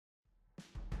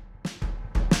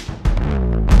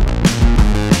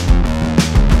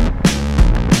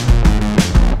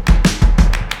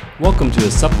Welcome to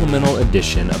a supplemental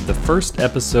edition of the first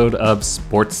episode of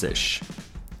Sportsish.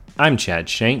 I'm Chad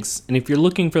Shanks, and if you're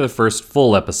looking for the first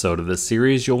full episode of this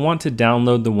series, you'll want to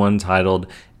download the one titled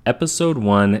Episode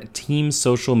 1 Team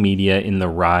Social Media in the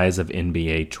Rise of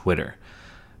NBA Twitter.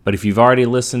 But if you've already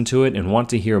listened to it and want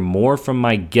to hear more from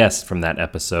my guest from that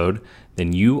episode,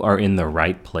 then you are in the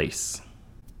right place.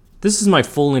 This is my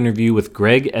full interview with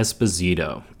Greg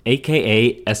Esposito,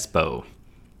 aka Espo.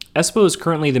 Espo is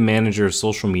currently the manager of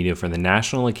social media for the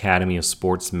National Academy of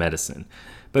Sports Medicine,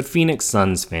 but Phoenix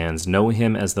Suns fans know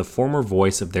him as the former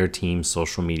voice of their team's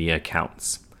social media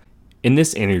accounts. In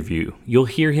this interview, you'll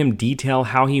hear him detail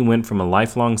how he went from a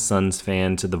lifelong Suns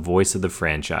fan to the voice of the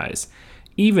franchise,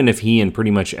 even if he and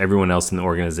pretty much everyone else in the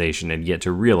organization had yet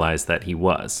to realize that he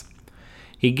was.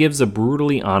 He gives a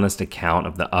brutally honest account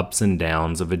of the ups and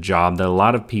downs of a job that a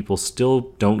lot of people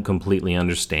still don't completely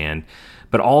understand,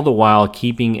 but all the while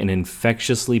keeping an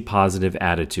infectiously positive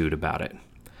attitude about it.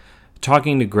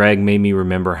 Talking to Greg made me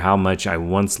remember how much I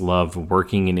once loved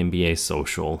working in NBA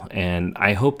social, and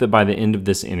I hope that by the end of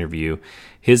this interview,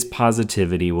 his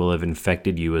positivity will have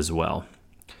infected you as well.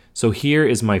 So here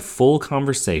is my full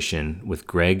conversation with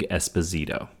Greg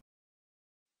Esposito.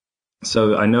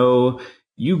 So I know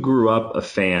you grew up a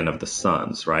fan of the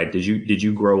Suns, right? Did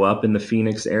you grow up in the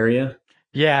Phoenix area?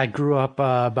 Yeah, I grew up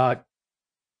about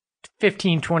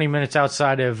 15, 20 minutes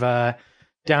outside of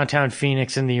downtown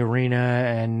Phoenix in the arena,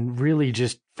 and really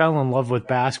just fell in love with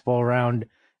basketball around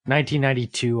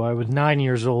 1992. I was 9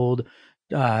 years old.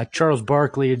 Charles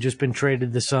Barkley had just been traded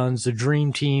to the Suns. The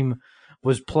Dream Team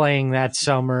was playing that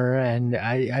summer, and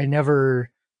I never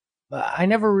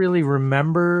really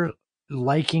remember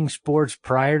liking sports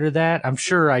prior to that. I'm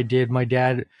sure I did. My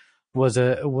dad was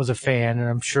a fan, and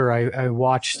I'm sure I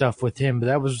watched stuff with him, but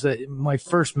that was my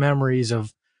first memories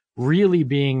of really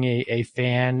being a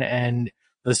fan, and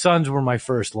the Suns were my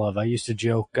first love. I used to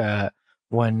joke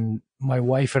when my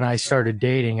wife and I started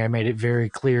dating, I made it very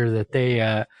clear that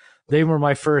they were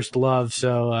my first love.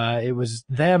 So it was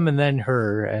them and then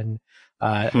her, and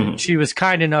she was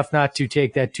kind enough not to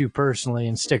take that too personally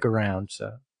and stick around.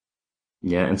 So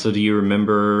yeah, and so do you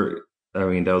remember? I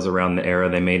mean, that was around the era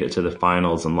they made it to the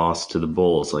finals and lost to the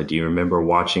Bulls. Like, do you remember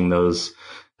watching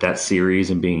that series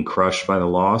and being crushed by the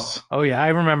loss? Oh yeah, I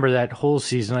remember that whole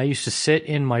season. I used to sit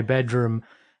in my bedroom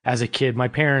as a kid. My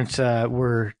parents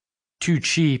were too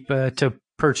cheap to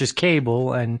purchase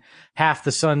cable, and half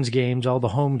the Suns games, all the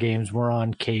home games, were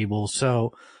on cable.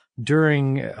 So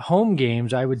during home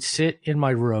games, I would sit in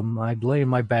my room. I'd lay in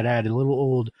my bed. I had a little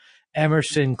old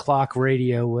Emerson clock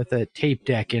radio with a tape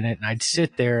deck in it, and I'd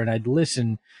sit there and I'd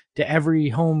listen to every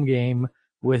home game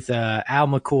with Al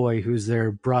McCoy, who's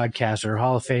their broadcaster,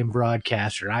 Hall of Fame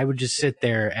broadcaster. I would just sit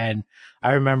there, and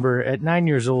I remember at 9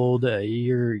 years old,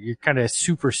 you're kind of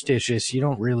superstitious. You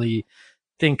don't really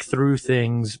think through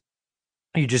things.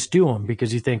 You just do them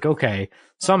because you think, okay,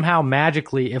 somehow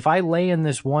magically, if I lay in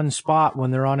this one spot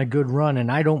when they're on a good run and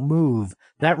I don't move,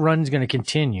 that run's going to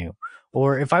continue.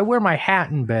 Or if I wear my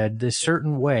hat in bed this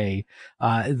certain way,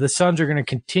 the Suns are going to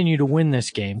continue to win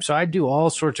this game. So I do all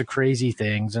sorts of crazy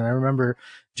things. And I remember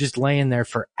just laying there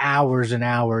for hours and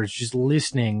hours, just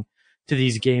listening to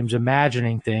these games,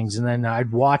 imagining things. And then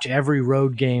I'd watch every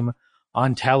road game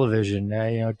on television.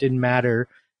 It didn't matter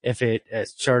if it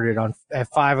started at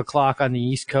 5 o'clock on the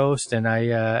East Coast, and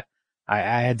I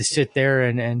had to sit there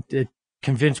and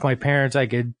convince my parents I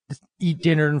could eat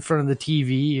dinner in front of the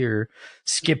TV or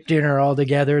skip dinner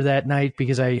altogether that night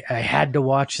because I had to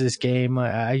watch this game.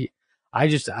 I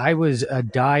was a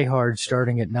diehard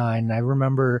starting at 9. And I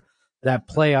remember that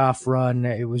playoff run.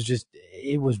 It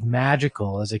was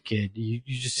magical as a kid. You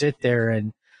just sit there,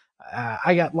 and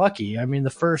I got lucky. I mean,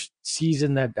 the first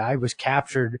season that I was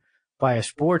captured by a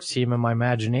sports team in my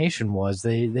imagination was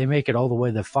they make it all the way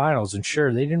to the finals, and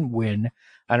sure, they didn't win.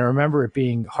 And I remember it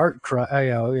being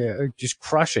just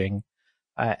crushing.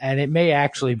 And it may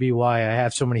actually be why I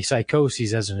have so many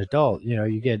psychoses as an adult.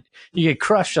 You get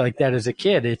crushed like that as a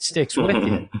kid. It sticks with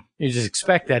you. You just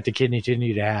expect that to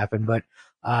continue to happen. But,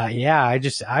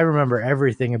 I remember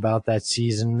everything about that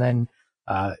season. Then,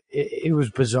 it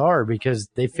was bizarre because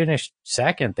they finished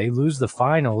second. They lose the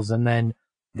finals, and then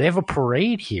they have a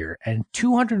parade here, and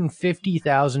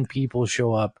 250,000 people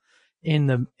show up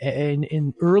in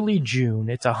early June.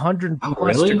 It's 100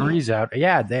 plus degrees out.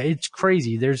 Yeah, it's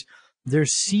crazy. There's a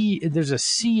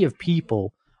sea of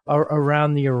people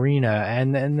around the arena,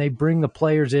 and they bring the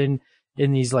players in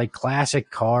these like classic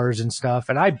cars and stuff.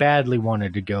 And I badly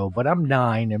wanted to go, but I'm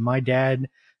 9, and my dad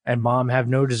and mom have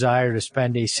no desire to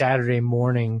spend a Saturday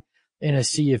morning in a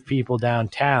sea of people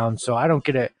downtown. So I don't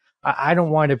get I don't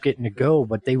wind up getting to go,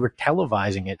 but they were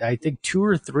televising it. I think 2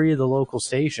 or 3 of the local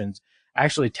stations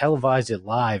actually televised it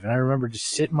live. And I remember just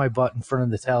sitting my butt in front of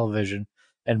the television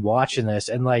and watching this.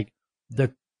 And like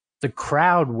the, the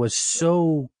crowd was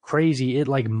so crazy. It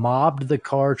like mobbed the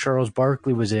car Charles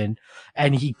Barkley was in,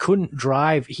 and he couldn't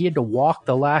drive. He had to walk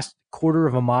the last quarter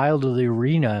of a mile to the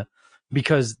arena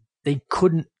because they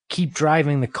couldn't keep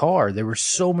driving the car. There were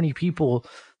so many people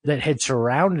that had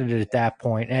surrounded it at that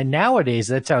point. And nowadays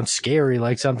that sounds scary,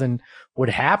 like something would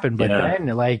happen. But Yeah. then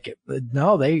like,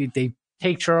 no, they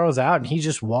take Charles out and he's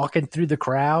just walking through the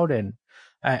crowd,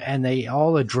 and they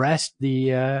all addressed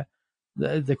the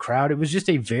crowd. It was just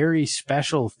a very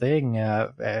special thing,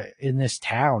 in this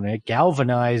town. It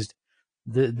galvanized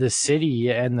the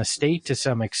city and the state to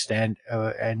some extent.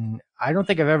 And I don't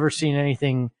think I've ever seen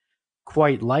anything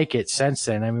quite like it since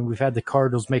then. I mean, we've had the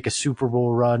Cardinals make a Super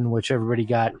Bowl run, which everybody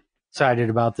got excited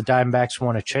about. The Diamondbacks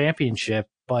won a championship,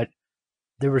 but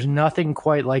there was nothing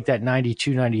quite like that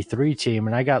 92-93 team.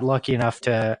 And I got lucky enough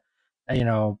to,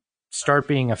 start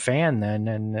being a fan then,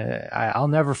 and I'll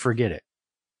never forget it.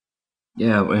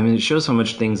 Yeah, I mean, it shows how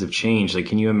much things have changed. Like,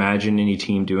 can you imagine any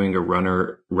team doing a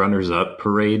runners up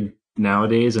parade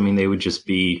nowadays? I mean, they would just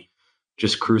be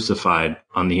just crucified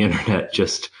on the internet,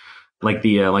 just like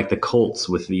the Colts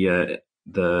with the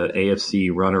AFC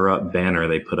runner up banner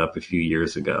they put up a few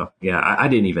years ago. Yeah, I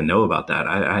didn't even know about that.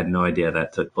 I had no idea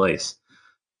that took place.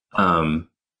 Well,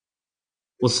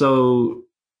 so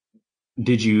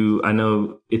I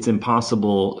know it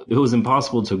was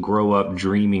impossible to grow up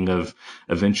dreaming of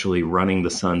eventually running the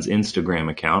Suns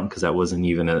Instagram account, because that wasn't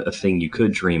even a thing you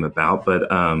could dream about.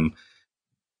 But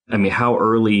I mean, how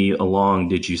early along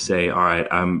did you say, all right,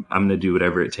 I'm going to do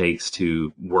whatever it takes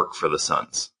to work for the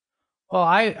Suns? Well,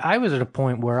 I was at a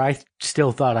point where I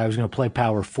still thought I was going to play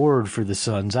power forward for the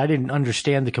Suns. I didn't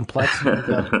understand the complexity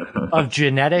of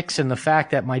genetics and the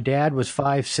fact that my dad was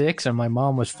 5'6" and my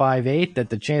mom was 5'8", that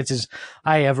the chances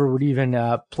I ever would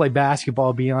even play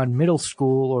basketball beyond middle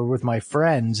school or with my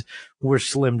friends were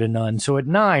slim to none. So at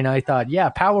 9, I thought, yeah,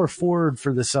 power forward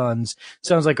for the Suns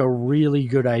sounds like a really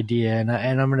good idea, and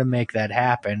I'm going to make that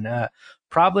happen.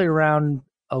 Probably around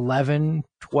 11,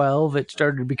 12, it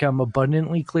started to become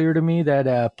abundantly clear to me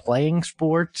that playing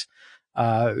sports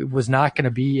was not going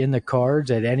to be in the cards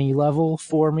at any level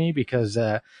for me, because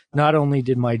not only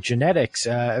did my genetics,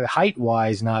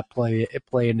 height-wise, not play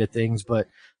into things, but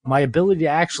my ability to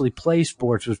actually play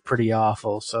sports was pretty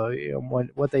awful. So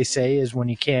what they say is when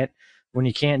you can't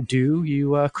do,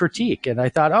 you critique. And I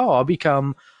thought, I'll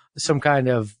become some kind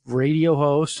of radio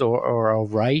host or I'll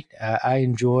write. I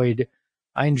enjoyed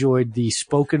the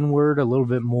spoken word a little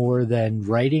bit more than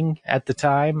writing at the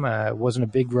time. I wasn't a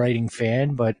big writing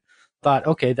fan, but thought,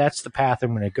 okay, that's the path I'm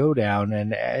going to go down.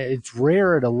 And it's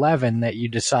rare at 11 that you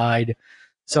decide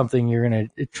something you're going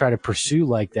to try to pursue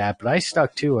like that. But I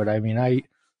stuck to it. I mean, I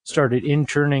started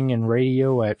interning in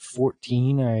radio at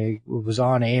 14. I was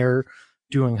on air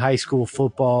doing high school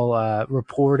football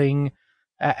reporting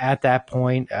at that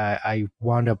point. I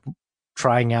wound up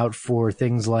trying out for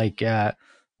things like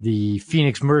the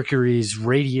Phoenix Mercury's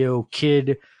radio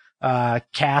kid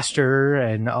caster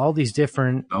and all these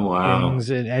different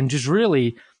things, and just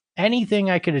really anything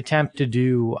I could attempt to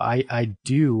do, I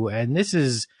do. And this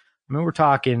is, I mean, we're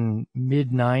talking mid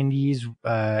 90s.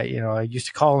 I used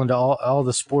to call into all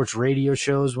the sports radio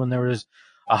shows when there was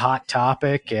a hot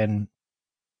topic, and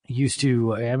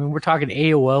we're talking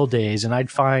AOL days, and I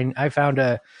found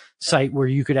a site where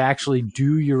you could actually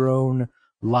do your own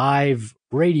live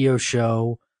radio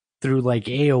show through like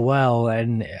AOL,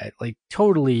 and like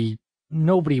totally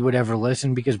nobody would ever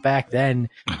listen, because back then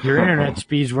your internet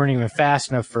speeds weren't even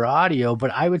fast enough for audio. But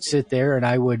I would sit there and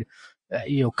I would,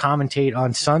 commentate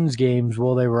on Suns games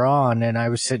while they were on, and I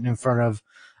was sitting in front of,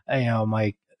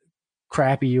 my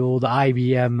crappy old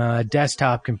IBM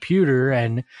desktop computer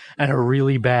and a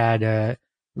really bad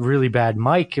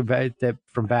mic that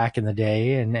from back in the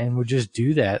day, and would just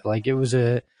do that. Like it was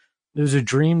a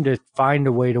dream to find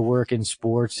a way to work in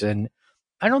sports. And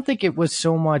I don't think it was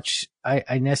so much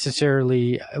I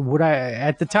necessarily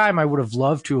at the time I would have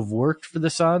loved to have worked for the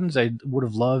Suns. I would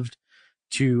have loved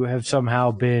to have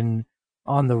somehow been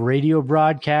on the radio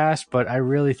broadcast, but I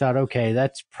really thought, okay,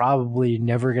 that's probably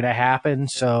never going to happen.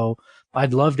 So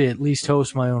I'd love to at least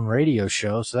host my own radio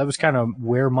show. So that was kind of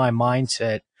where my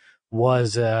mindset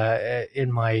was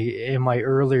in my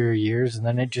earlier years. And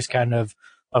then it just kind of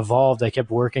evolved. I kept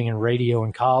working in radio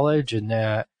in college,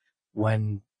 and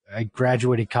when I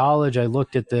graduated college, I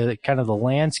looked at the kind of the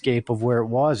landscape of where it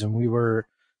was, and we were,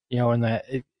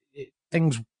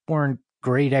 things weren't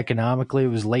great economically. It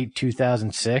was late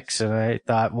 2006, and I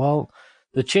thought, well,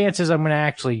 the chances I'm going to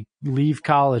actually leave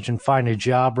college and find a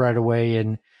job right away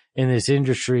in this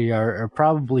industry are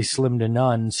probably slim to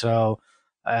none. So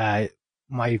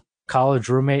my college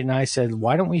roommate and I said,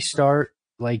 why don't we start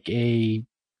like a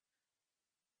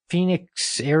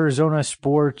Phoenix, Arizona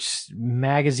sports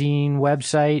magazine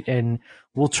website, and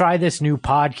we'll try this new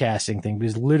podcasting thing,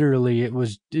 because literally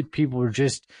people were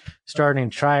just starting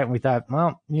to try it. And we thought,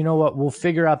 well, you know what? We'll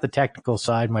figure out the technical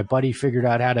side. My buddy figured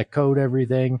out how to code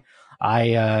everything.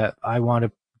 I wound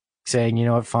up saying, you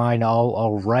know what, fine,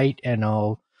 I'll write and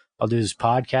I'll do this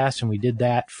podcast. And we did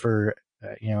that for,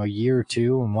 a year or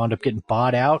two, and wound up getting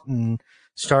bought out and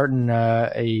starting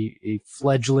a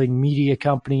fledgling media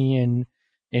company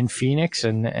in Phoenix,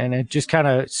 and it just kind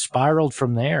of spiraled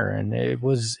from there. And it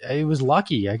was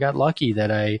lucky. I got lucky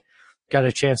that I got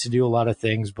a chance to do a lot of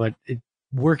things, but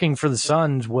working for the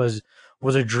Suns was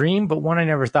a dream, but one I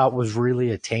never thought was really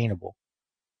attainable.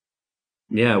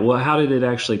 Yeah. Well, how did it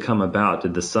actually come about?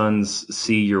 Did the Suns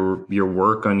see your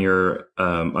work on your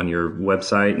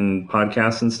website and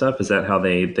podcasts and stuff? Is that how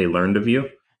they learned of you?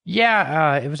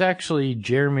 Yeah. It was actually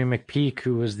Jeremy McPeak,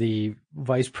 who was the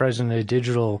vice president of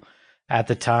digital at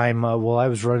the time. While I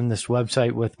was running this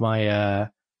website with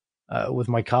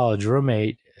my college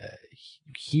roommate,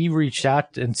 he reached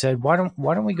out and said, why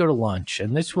don't we go to lunch?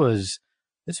 And this was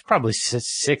probably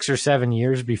 6 or 7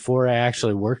 years before I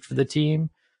actually worked for the team.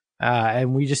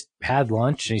 And we just had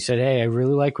lunch, and he said, hey, I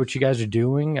really like what you guys are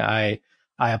doing. I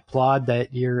applaud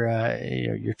that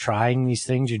you're trying these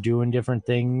things. You're doing different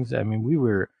things. I mean, we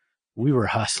were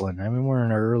hustling. I mean, we're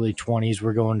in our early 20s.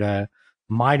 We're going to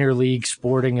minor league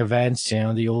sporting events,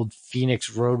 the old Phoenix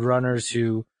Roadrunners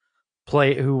who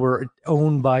were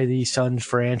owned by the Suns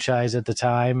franchise at the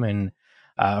time, and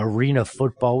arena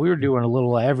football. We were doing a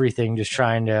little of everything, just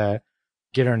trying to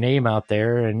get our name out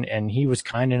there. And he was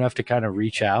kind enough to kind of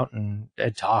reach out and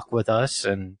talk with us.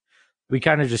 And we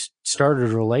kind of just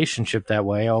started a relationship that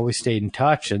way, always stayed in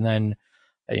touch. And then,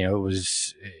 it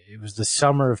was the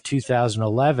summer of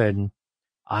 2011.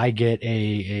 I get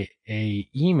a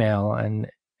email, and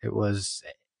it was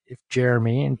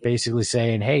Jeremy, and basically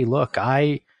saying, hey, look,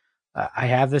 I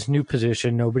have this new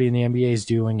position. Nobody in the NBA is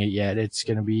doing it yet. It's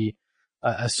going to be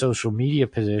a social media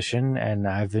position, and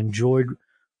I've enjoyed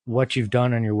what you've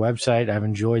done on your website. I've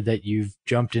enjoyed that you've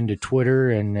jumped into Twitter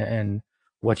and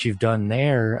what you've done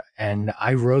there. And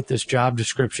I wrote this job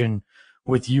description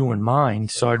with you in mind,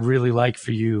 so I'd really like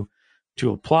for you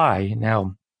to apply.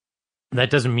 Now, that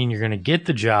doesn't mean you're going to get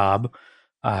the job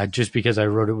just because I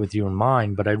wrote it with you in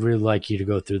mind, but I'd really like you to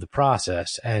go through the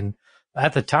process. And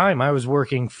at the time, I was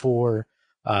working for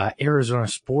Arizona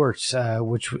Sports,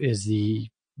 which is the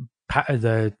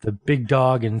big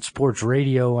dog in sports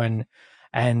radio,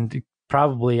 and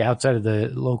probably outside of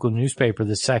the local newspaper,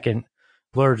 the second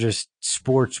largest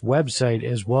sports website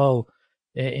as well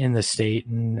in the state.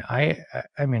 And I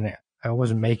mean, I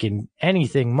wasn't making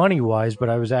anything money wise, but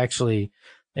I was actually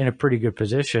in a pretty good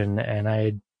position. And I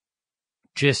had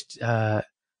just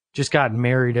gotten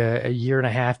married a year and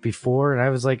a half before. And I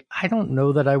was like, I don't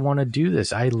know that I want to do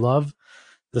this. I love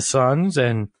the Suns,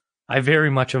 and I very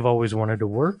much have always wanted to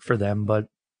work for them, but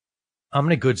I'm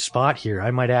in a good spot here.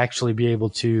 I might actually be able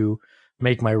to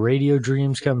make my radio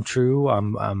dreams come true.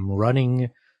 I'm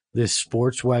running this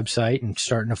sports website and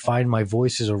starting to find my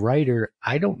voice as a writer.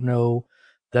 I don't know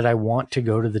that I want to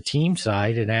go to the team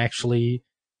side and actually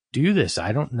do this.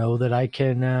 I don't know that I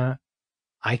can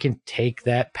take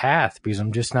that path, because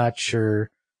I'm just not sure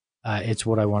it's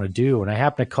what I want to do. And I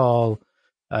happen to call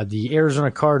the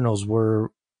Arizona Cardinals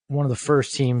were one of the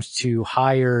first teams to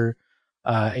hire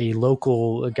a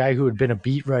guy who had been a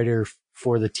beat writer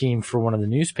for the team for one of the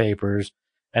newspapers,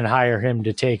 and hire him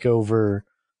to take over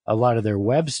a lot of their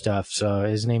web stuff. So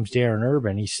his name's Darren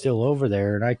Urban. He's still over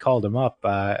there. And I called him up.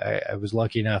 I was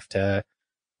lucky enough to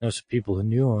know some people who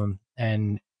knew him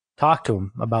and talk to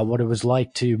him about what it was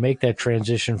like to make that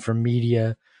transition from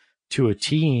media to a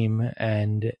team.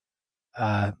 And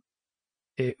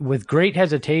with great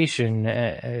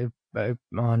hesitation,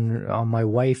 on my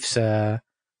wife's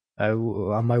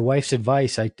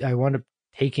advice, I wound up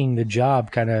taking the job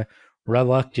kind of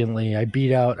reluctantly. I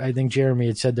beat out, I think Jeremy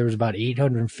had said there was about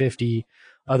 850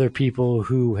 other people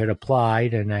who had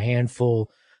applied, and a handful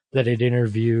that had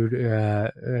interviewed,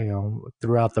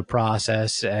 throughout the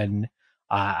process. And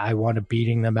I wound up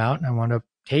beating them out, and I wound up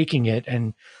taking it,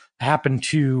 and happened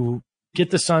to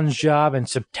get the Suns job in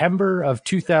September of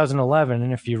 2011.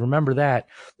 And if you remember that,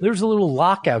 there was a little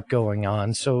lockout going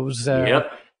on. So it was,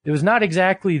 It was not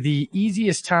exactly the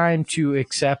easiest time to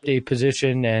accept a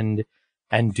position and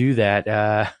and do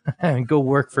that, and go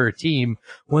work for a team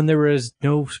when there was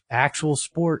no actual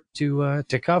sport to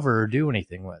cover or do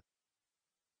anything with.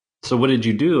 So what did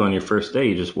you do on your first day?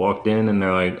 You just walked in and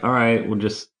they're like, all right, we'll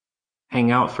just hang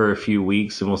out for a few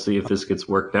weeks and we'll see if this gets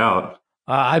worked out.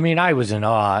 I mean, I was in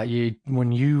awe.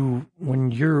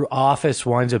 When your office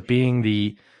winds up being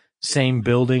the same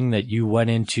building that you went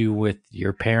into with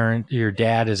your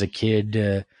dad as a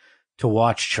kid, to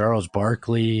watch Charles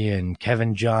Barkley and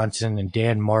Kevin Johnson and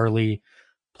Dan Marley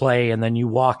play, and then you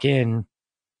walk in,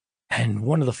 and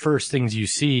one of the first things you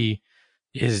see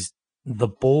is the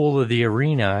bowl of the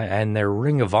arena and their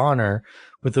Ring of Honor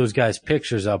with those guys'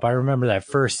 pictures up. I remember that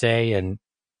first day, and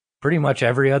pretty much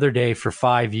every other day for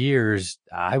 5 years,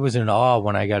 I was in awe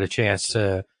when I got a chance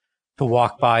to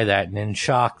walk by that, and in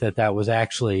shock that was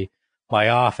actually my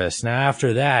office. Now,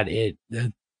 after that,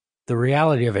 the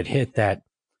reality of it hit that,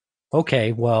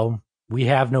 okay, well, we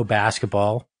have no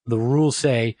basketball. The rules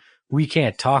say we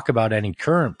can't talk about any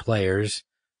current players.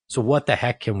 So what the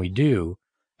heck can we do?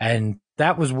 And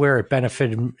that was where it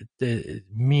benefited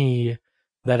me,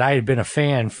 that I had been a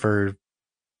fan for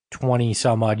 20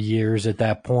 some odd years at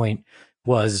that point,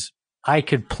 was I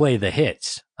could play the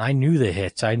hits. I knew the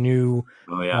hits. I knew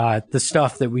the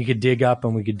stuff that we could dig up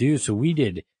and we could do. So we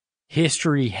did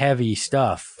history heavy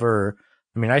stuff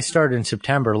I started in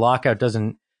September. Lockout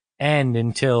doesn't end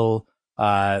until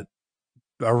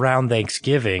around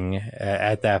Thanksgiving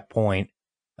at that point.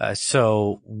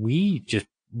 So we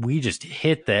just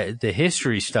hit the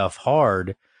history stuff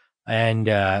hard. And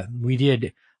we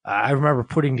did, I remember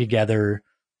putting together,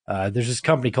 there's this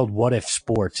company called What If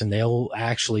Sports, and they'll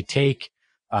actually take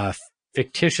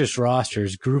fictitious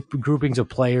rosters, groupings of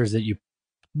players that you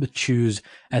choose,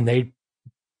 and they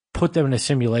put them in a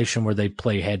simulation where they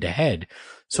play head to head.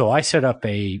 So I set up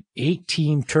a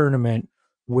 8-team tournament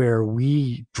where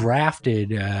we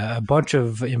drafted a bunch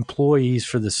of employees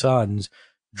for the Suns,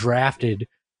 drafted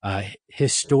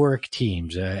historic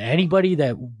teams. Anybody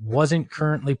that wasn't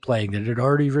currently playing, that had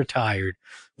already retired,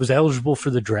 was eligible for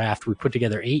the draft. We put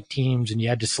together 8 teams, and you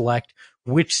had to select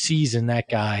which season that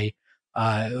guy,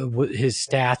 his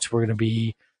stats were going to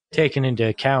be taken into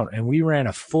account. And we ran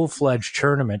a full-fledged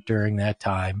tournament during that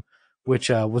time, which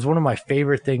was one of my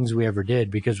favorite things we ever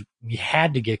did, because we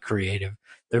had to get creative.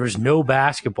 There was no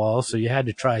basketball, so you had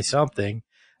to try something.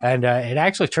 And it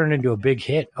actually turned into a big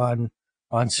hit on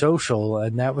social,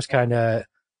 and that was kind of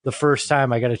the first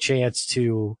time I got a chance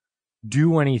to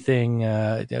do anything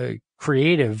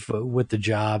creative with the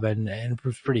job, and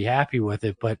was pretty happy with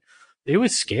it. But it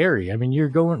was scary. I mean, you're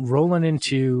rolling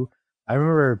into, I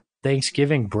remember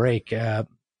Thanksgiving break.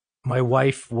 My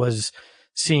wife was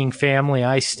seeing family.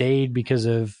 I stayed because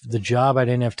of the job. I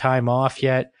didn't have time off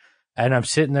yet. And I'm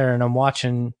sitting there and I'm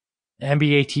watching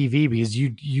NBA TV, because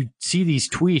you see these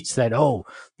tweets that, oh,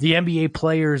 the NBA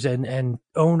players and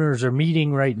owners are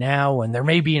meeting right now, and there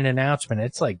may be an announcement.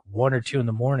 It's like 1 or 2 in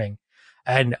the morning.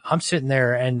 And I'm sitting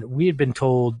there, and we had been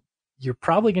told, you're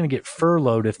probably going to get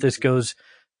furloughed if this goes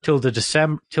till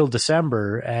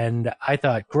December. And I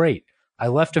thought, great. I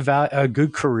left a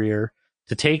good career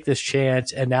to take this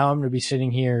chance, and now I'm going to be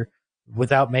sitting here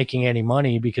without making any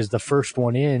money, because the first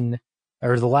one in,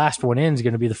 or the last one in, is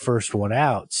going to be the first one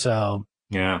out. So,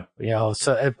 yeah,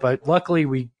 but luckily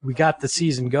we got the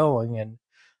season going, and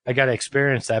I got to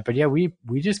experience that. But yeah, we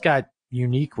just got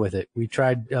unique with it. We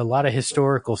tried a lot of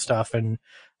historical stuff, and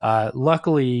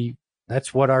luckily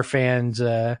that's what our fans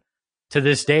to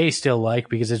this day still like,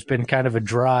 because it's been kind of a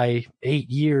dry 8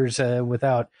 years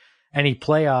without any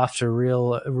playoffs or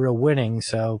real winning.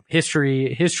 So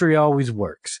history always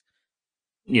works.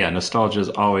 Yeah, nostalgia is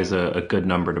always a good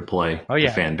number to play. Oh yeah,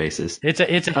 for fan bases. It's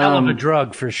a hell of a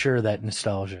drug for sure, that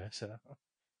nostalgia. So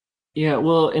yeah,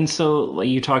 well, and so like,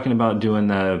 you talking about doing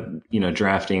the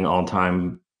drafting all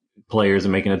time players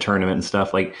and making a tournament and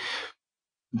stuff, like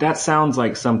that sounds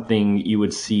like something you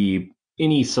would see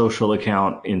any social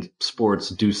account in sports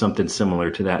do something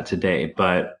similar to that today.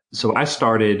 But so I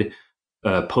started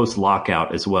post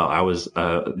lockout as well. I was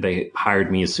they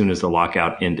hired me as soon as the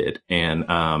lockout ended, and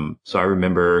so I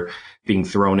remember being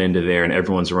thrown into there, and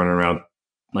everyone's running around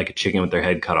like a chicken with their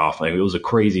head cut off. Like, it was a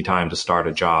crazy time to start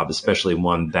a job, especially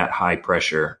one that high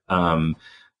pressure. But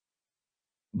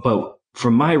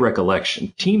from my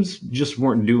recollection, teams just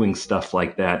weren't doing stuff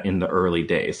like that in the early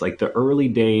days. Like the early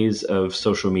days of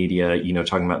social media,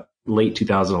 talking about late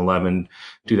 2011,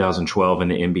 2012 in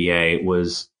the NBA,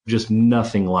 was just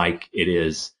nothing like it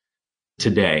is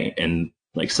today. And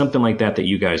like something like that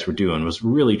you guys were doing was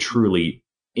really, truly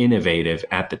innovative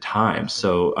at the time.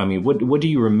 So, I mean, what do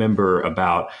you remember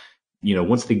about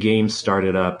once the game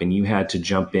started up and you had to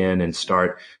jump in and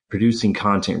start producing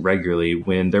content regularly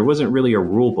when there wasn't really a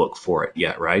rule book for it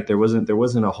yet, right? There wasn't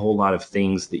a whole lot of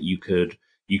things that you could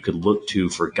look to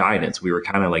for guidance. We were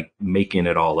kind of like making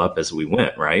it all up as we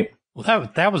went, right?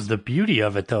 Well, that was the beauty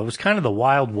of it, though. It was kind of the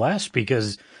Wild West,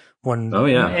 because when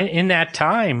in that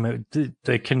time,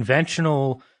 the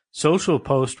conventional social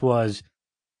post was,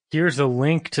 here's a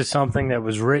link to something that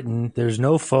was written. There's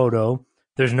no photo.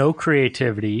 There's no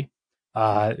creativity.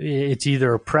 It's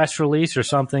either a press release or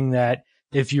something that,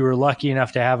 if you were lucky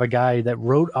enough to have a guy that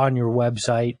wrote on your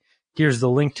website, here's the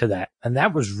link to that. And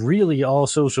that was really all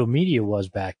social media was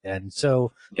back then.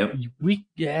 So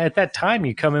at that time,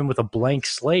 you come in with a blank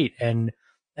slate, and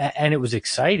it was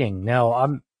exciting. Now,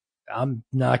 I'm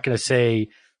not going to say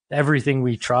everything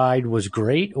we tried was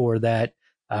great, or that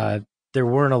there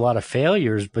weren't a lot of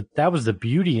failures, but that was the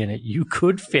beauty in it. You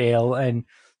could fail, and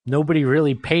nobody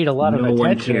really paid a lot of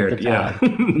attention at the time.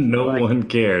 Yeah. No one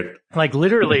cared. Like,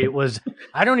 literally, it was,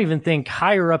 I don't even think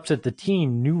higher ups at the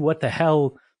team knew what the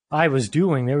hell I was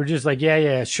doing. They were just like,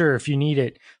 yeah, sure, if you need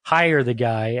it, hire the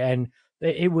guy. And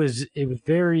it was a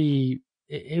very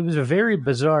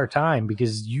bizarre time,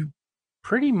 because you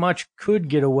pretty much could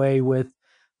get away with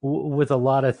a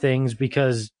lot of things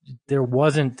because there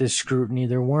wasn't this scrutiny.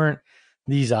 There weren't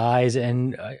these eyes.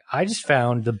 And I just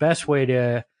found the best way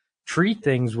to treat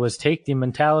things was take the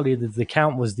mentality that the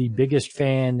account was the biggest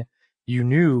fan you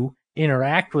knew,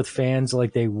 interact with fans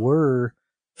like they were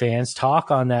fans,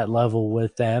 talk on that level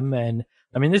with them. And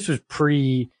I mean, this was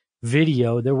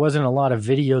pre-video. There wasn't a lot of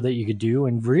video that you could do,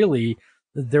 and really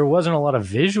there wasn't a lot of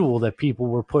visual that people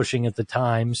were pushing at the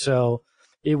time. So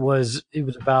it was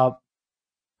about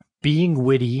being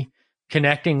witty,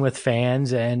 connecting with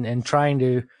fans, and trying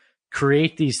to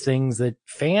create these things that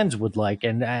fans would like.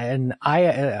 And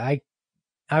I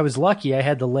was lucky. I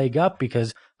had the leg up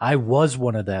because I was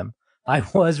one of them. I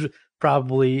was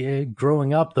probably,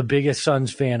 growing up, the biggest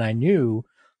Suns fan I knew.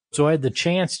 So I had the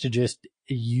chance to just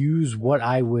use what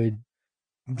I would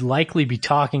likely be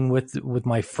talking with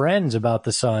my friends about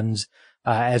the Suns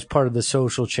as part of the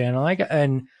social channel.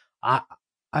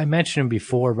 I mentioned him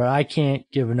before, but I can't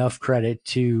give enough credit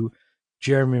to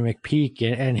Jeremy McPeak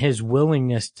and his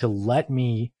willingness to let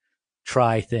me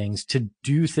try things, to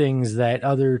do things that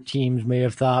other teams may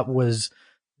have thought was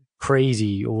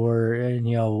crazy or,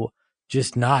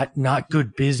 just not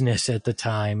good business at the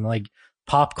time, like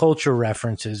pop culture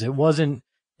references. It wasn't,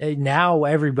 now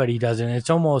everybody does it. It's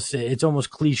almost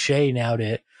cliche now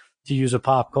to use a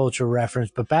pop culture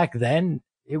reference. But back then,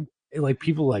 it like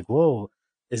people were like, whoa,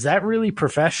 is that really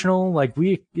professional? Like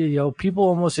people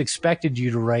almost expected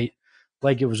you to write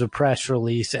like it was a press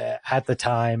release at the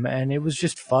time. And it was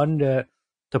just fun to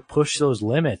push those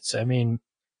limits. I mean,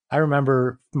 I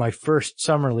remember my first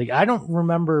summer league. I don't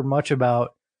remember much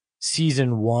about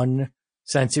season 1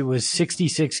 since it was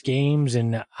 66 games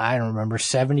and I don't remember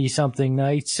 70 something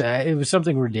nights. It was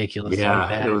something ridiculous. Yeah, like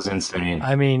that. It was insane.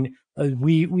 I mean,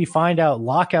 we find out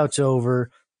lockout's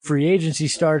over. Free agency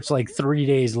starts like 3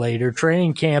 days later.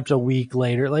 Training camp's a week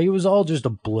later. Like, it was all just a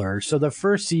blur. So the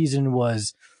first season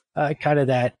was kind of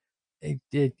that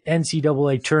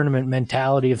NCAA tournament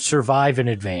mentality of survive in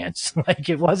advance. Like,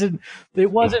 it wasn't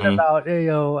about,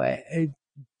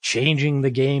 changing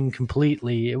the game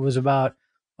completely. It was about,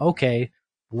 okay,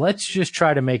 let's just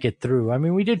try to make it through. I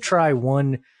mean, we did try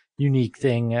one unique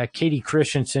thing. Katie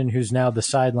Christensen, who's now the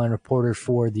sideline reporter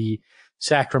for the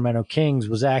Sacramento Kings,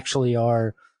 was actually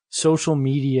our social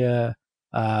media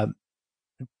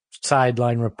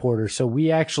sideline reporter. So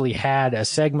we actually had a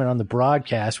segment on the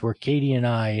broadcast where Katie and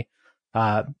I,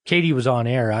 Katie was on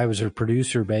air. I was her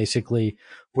producer, basically,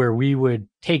 where we would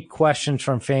take questions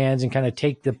from fans and kind of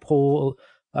take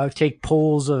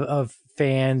polls of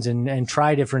fans and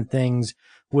try different things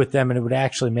with them. And it would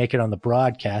actually make it on the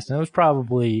broadcast. And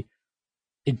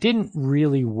it didn't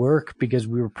really work because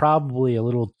we were probably a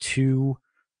little too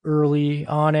early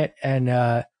on it. And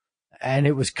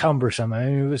it was cumbersome. I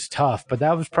mean, it was tough, but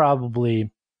that was probably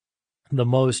the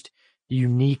most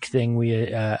unique thing we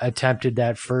attempted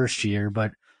that first year.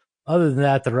 But other than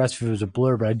that, the rest of it was a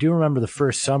blur. But I do remember the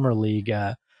first summer league,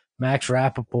 Max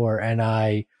Rappaport and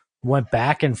I went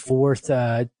back and forth.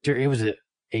 It was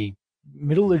a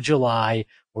middle of July.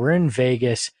 We're in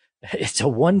Vegas. It's a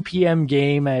 1 p.m.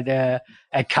 game at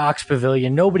Cox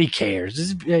Pavilion. Nobody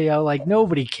cares.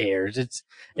 Nobody cares.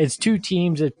 It's two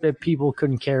teams that people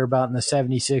couldn't care about in the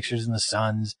 76ers and the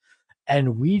Suns.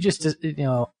 And we just,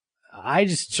 I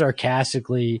just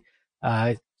sarcastically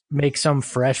make some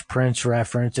Fresh Prince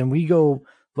reference, and we go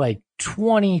like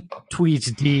 20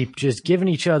 tweets deep, just giving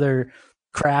each other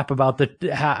crap about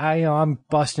I'm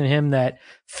busting him that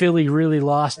Philly really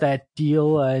lost that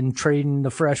deal and trading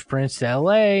the Fresh Prince to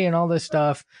LA and all this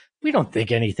stuff. We don't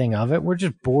think anything of it. We're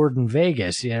just bored in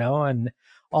Vegas, and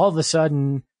all of a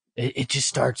sudden it just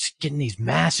starts getting these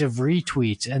massive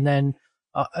retweets. And then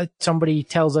somebody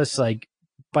tells us, like,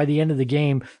 by the end of the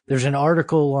game, there's an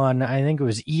article on, I think it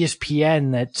was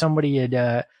ESPN, that somebody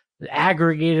had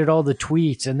aggregated all the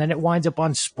tweets, and then it winds up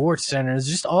on SportsCenter. It's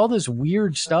just all this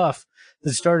weird stuff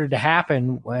that started to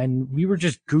happen when we were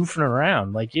just goofing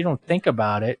around. Like, you don't think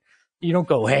about it. You don't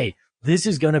go, hey, this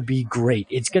is going to be great.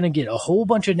 It's going to get a whole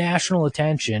bunch of national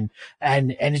attention,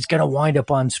 and it's going to wind up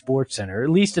on SportsCenter. At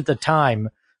least at the time,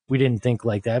 we didn't think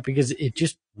like that, because it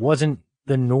just wasn't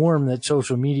the norm that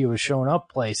social media was showing up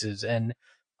places. And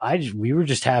we were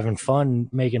just having fun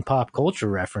making pop culture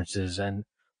references, and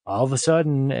all of a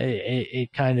sudden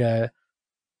it kind of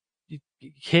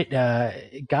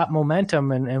got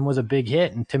momentum and was a big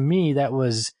hit. And to me, that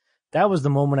was the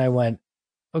moment I went,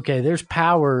 okay, there's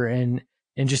power in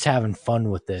just having fun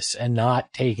with this and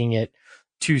not taking it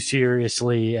too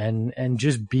seriously, and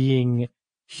just being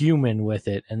human with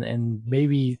it. And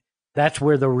maybe that's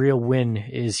where the real win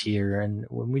is here. And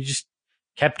when we just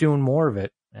kept doing more of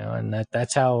it, and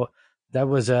that's how that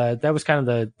was kind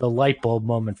of the light bulb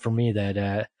moment for me,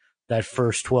 that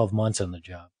first 12 months on the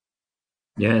job.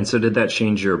 Yeah. And so did that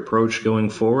change your approach going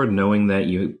forward, knowing that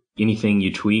anything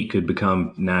you tweet could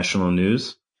become national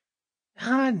news?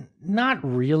 Not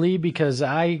really, because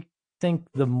I think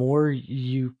the more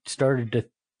you started to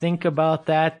think about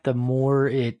that, the more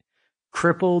it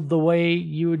crippled the way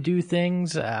you would do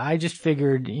things. I just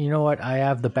figured, you know what, I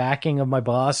have the backing of my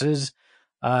bosses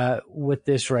with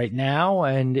this right now,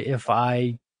 and if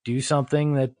I do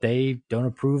something that they don't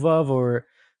approve of or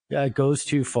goes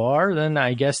too far, then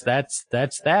I guess that's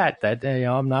that.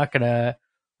 I'm not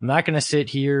gonna sit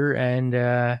here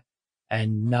and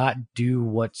not do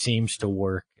what seems to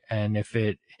work. And if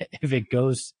it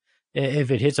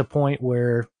hits a point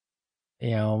where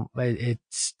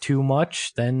it's too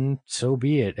much, then so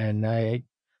be it. And I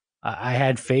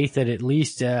had faith that at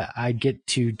least I'd get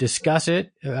to discuss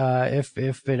it if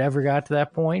it ever got to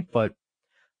that point. But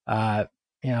that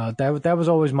was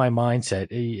always my mindset.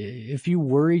 If you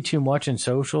worry too much in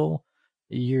social,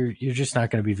 you're just not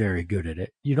going to be very good at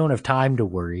it. You don't have time to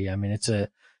worry. I mean, it's a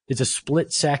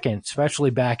split second,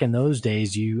 especially back in those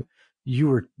days. You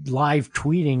were live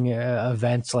tweeting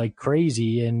events like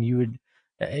crazy, and you would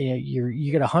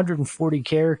you get 140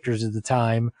 characters at the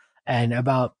time and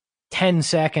about 10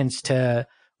 seconds to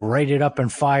write it up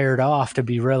and fire it off to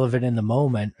be relevant in the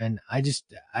moment. And I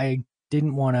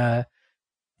didn't want to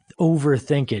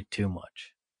overthink it too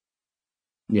much.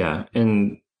 Yeah.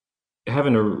 And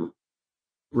having to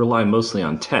rely mostly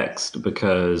on text,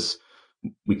 because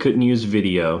we couldn't use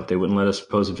video. They wouldn't let us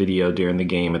post video during the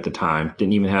game at the time.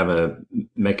 Didn't even have a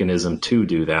mechanism to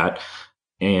do that.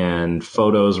 And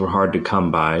photos were hard to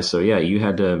come by. So yeah, you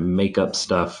had to make up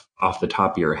stuff off the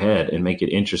top of your head and make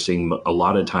it interesting a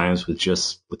lot of times with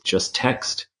just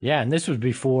text. Yeah. And this was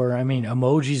before,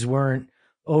 emojis weren't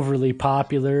overly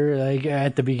popular. Like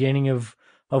at the beginning of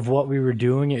what we were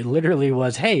doing, it literally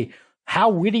was, hey, how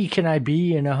witty can I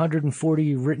be in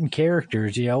 140 written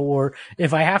characters, or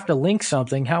if I have to link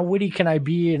something, how witty can I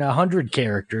be in 100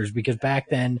 characters? Because back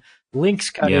then links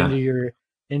cut into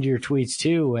your tweets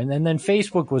too. And then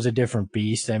Facebook was a different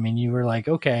beast. I mean, you were like,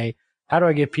 okay, how do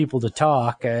I get people to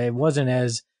talk? It wasn't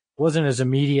as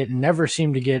immediate and never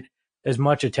seemed to get as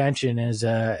much attention as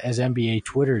NBA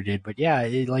Twitter did. But yeah,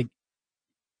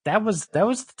 that was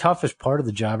the toughest part of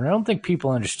the job. And I don't think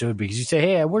people understood, because you say,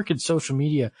 hey, I work in social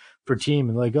media for team,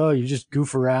 and like, oh, you just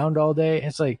goof around all day. And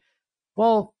it's like,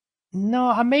 well, no,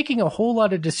 I'm making a whole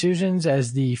lot of decisions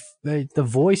as the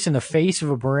voice and the face of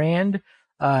a brand,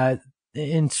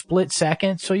 in split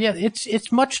seconds. So yeah,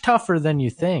 it's much tougher than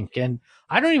you think. And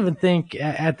I don't even think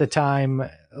at the time,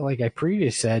 like I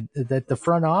previously said, that the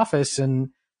front office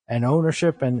and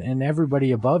ownership and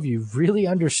everybody above you really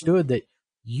understood that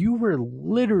you were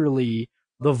literally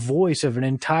the voice of an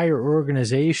entire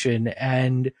organization,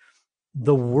 and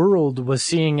the world was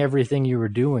seeing everything you were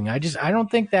doing. I don't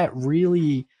think that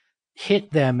really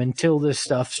hit them until this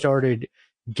stuff started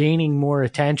gaining more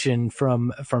attention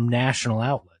from national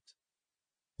outlets.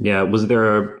 Yeah. Was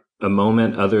there a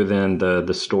moment other than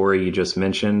the story you just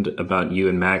mentioned about you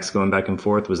and Max going back and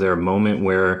forth? Was there a moment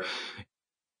where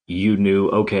you knew,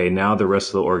 okay, now the rest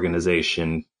of the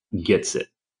organization gets it?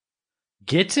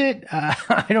 Gets it?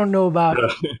 I don't know about.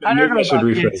 I don't know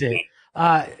about gets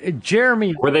it.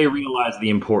 Jeremy, where they realize the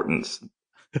importance.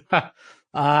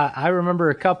 I remember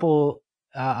a couple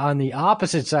on the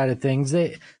opposite side of things,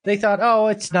 they thought, oh,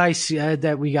 it's nice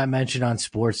that we got mentioned on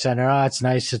Sports Center. Oh, it's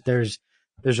nice that there's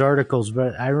articles.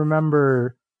 But I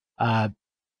remember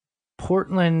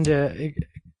Portland,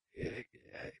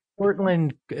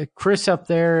 Chris up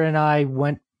there and I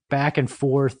went back and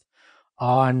forth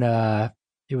on.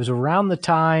 It was around the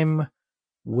time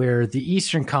where the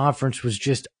Eastern Conference was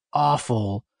just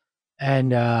awful,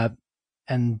 and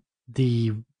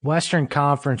the Western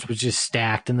Conference was just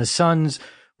stacked, and the Suns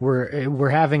were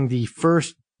having the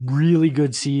first really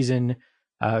good season,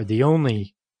 the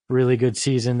only really good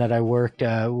season that I worked,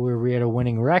 where we had a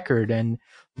winning record, and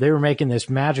they were making this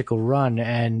magical run,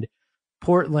 and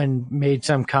Portland made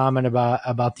some comment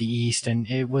about the East, and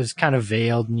it was kind of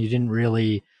veiled, and you didn't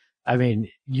really, I mean,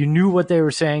 you knew what they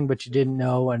were saying, but you didn't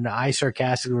know, and I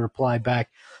sarcastically replied back,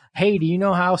 hey, do you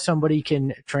know how somebody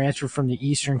can transfer from the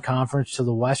Eastern Conference to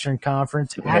the Western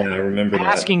Conference? Yeah, I remember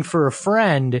asking for a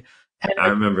friend. And I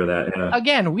remember that. Yeah.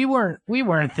 Again, we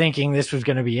weren't thinking this was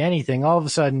going to be anything. All of a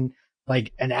sudden,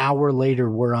 like an hour later,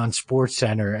 we're on Sports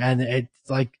Center, and it's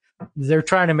like they're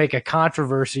trying to make a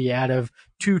controversy out of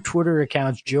two Twitter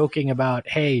accounts joking about,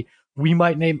 hey, we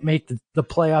might make the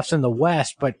playoffs in the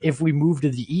West, but if we move to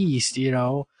the East,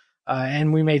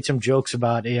 and we made some jokes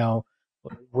about,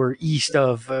 we're east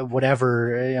of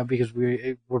whatever, because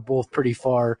we're both pretty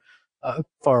far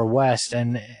west,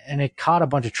 and it caught a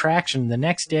bunch of traction. The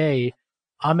next day,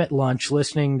 I'm at lunch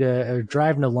driving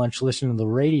to lunch, listening to the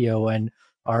radio, and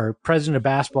our president of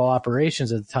basketball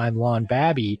operations at the time, Lon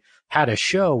Babby, had a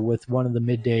show with one of the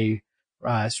midday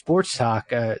sports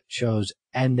talk shows,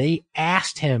 and they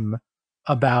asked him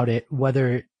about it,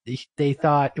 whether they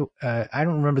thought, I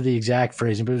don't remember the exact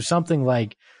phrasing, but it was something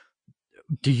like,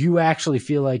 do you actually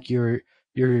feel like your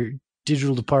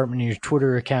digital department and your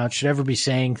Twitter account should ever be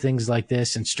saying things like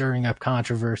this and stirring up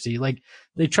controversy? Like,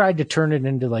 they tried to turn it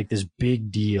into like this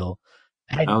big deal.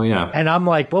 And, oh yeah. And I'm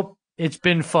like, well, it's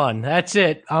been fun. That's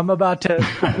it. I'm about to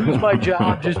lose my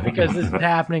job just because this is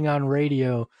happening on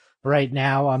radio right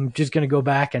now. I'm just going to go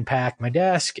back and pack my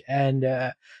desk. And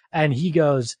he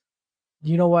goes,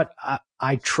 you know what?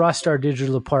 I trust our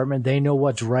digital department. They know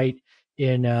what's right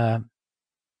in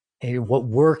what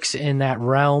works in that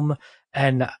realm.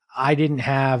 And I didn't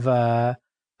have a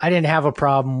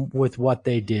problem with what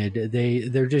they did.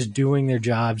 They're just doing their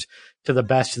jobs to the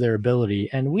best of their ability.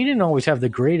 And we didn't always have the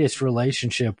greatest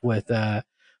relationship with our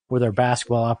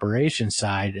basketball operations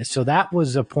side. So that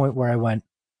was a point where I went,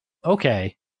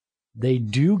 okay, they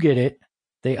do get it.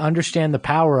 They understand the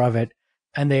power of it.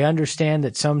 And they understand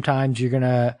that sometimes you're going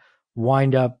to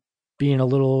wind up being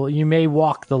you may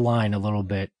walk the line a little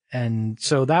bit. And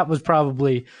so that was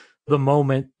probably the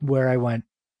moment where I went,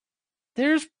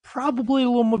 there's probably a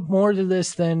little bit more to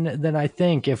this than I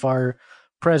think if our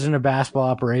president of basketball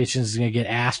operations is going to get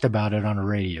asked about it on a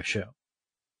radio show.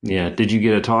 Yeah. Did you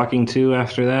get a talking to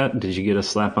after that? Did you get a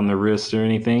slap on the wrist or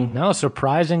anything? No,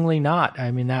 surprisingly not.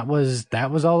 I mean, that was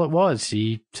all it was.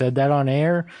 He said that on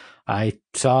air. I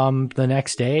saw him the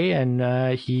next day,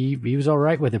 and he was all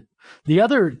right with it. The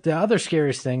other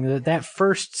scariest thing, that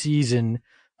first season,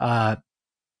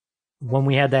 when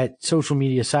we had that social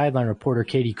media sideline reporter,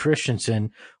 Katie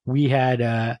Christensen, we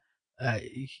had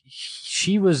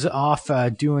she was off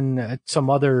doing some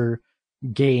other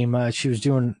game. She was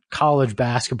doing college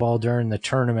basketball during the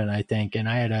tournament, I think, and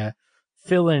I had a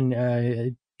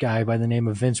fill-in guy by the name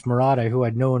of Vince Marotta, who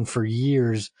I'd known for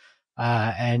years.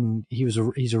 And he's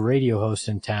a radio host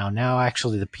in town now,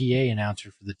 actually the PA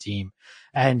announcer for the team.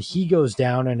 And he goes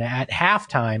down, and at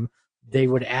halftime, they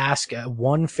would ask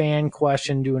one fan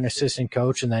question to an assistant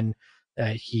coach, and then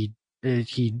he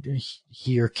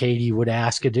or Katie would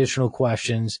ask additional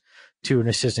questions to an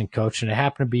assistant coach. And it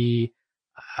happened to be,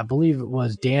 I believe it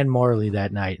was Dan Marley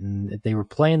that night, and they were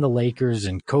playing the Lakers,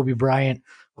 and Kobe Bryant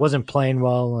wasn't playing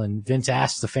well, and Vince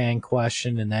asked the fan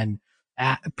question, and then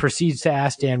proceeds to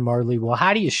ask Dan Marley, well,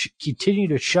 how do you continue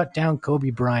to shut down Kobe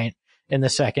Bryant in the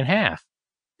second half?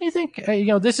 And you think,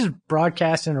 this is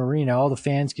broadcast in an arena, all the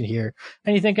fans can hear,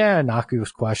 and you think,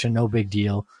 innocuous question, no big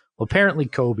deal. Well, apparently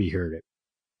Kobe heard it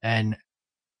and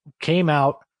came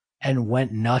out and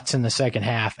went nuts in the second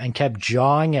half and kept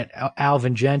jawing at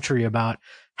Alvin Gentry about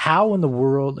how in the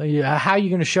world, how are you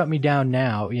going to shut me down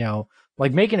now?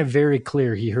 Like making it very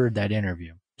clear he heard that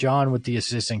interview. John with the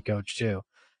assistant coach too.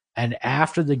 And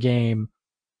after the game,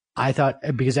 I thought,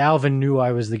 because Alvin knew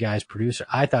I was the guy's producer,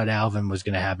 I thought Alvin was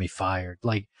going to have me fired.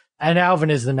 And Alvin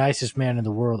is the nicest man in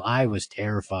the world. I was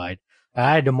terrified.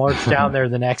 I had to march down there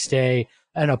the next day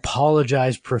and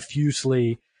apologize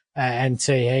profusely and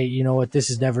say, hey, you know what? This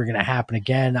is never going to happen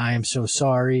again. I am so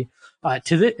sorry.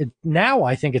 Now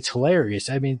I think it's hilarious.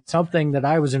 I mean, something that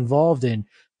I was involved in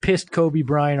pissed Kobe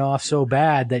Bryant off so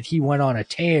bad that he went on a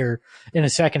tear in the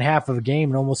second half of a game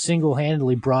and almost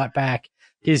single-handedly brought back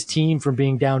his team from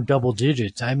being down double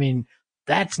digits. I mean,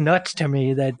 that's nuts to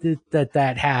me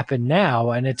that happened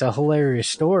now, and it's a hilarious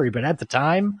story. But at the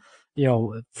time,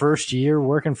 first year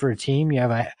working for a team, you have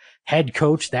a head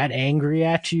coach that angry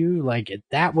at you. Like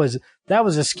that was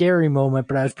a scary moment,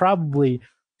 but I was probably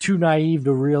too naive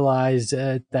to realize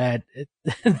that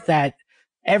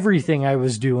everything I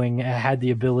was doing had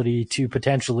the ability to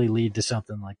potentially lead to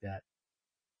something like that.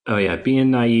 Oh yeah,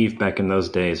 being naive back in those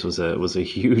days was a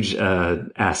huge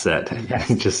asset.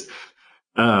 Yes. Just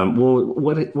well,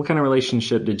 what kind of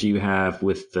relationship did you have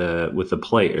with the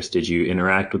players? Did you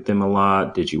interact with them a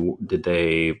lot? Did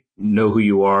they know who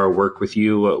you are, work with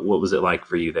you? What was it like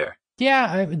for you there?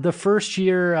 Yeah, the first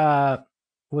year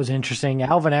was interesting.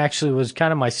 Alvin actually was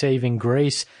kind of my saving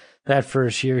grace that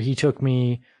first year. He took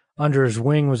me under his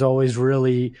wing, was always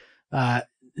really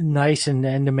nice and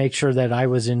to make sure that I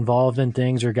was involved in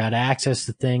things or got access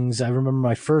to things. I remember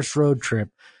my first road trip.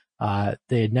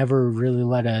 They had never really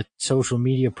let a social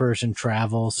media person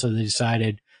travel, so they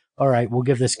decided, all right, we'll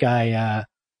give this guy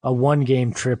a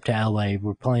one-game trip to LA.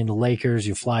 We're playing the Lakers.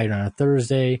 You fly it on a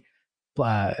Thursday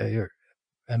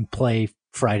and play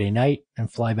Friday night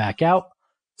and fly back out.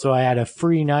 So I had a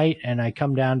free night, and I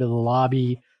come down to the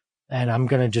lobby, and I'm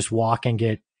going to just walk and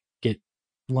get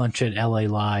lunch at LA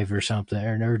Live or something,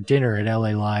 or dinner at LA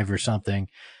Live or something.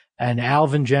 And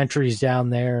Alvin Gentry's down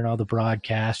there and all the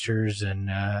broadcasters and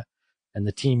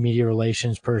the team media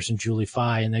relations person, Julie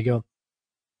Fye. And they go,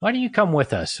 why don't you come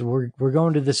with us? We're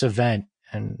going to this event.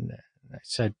 And I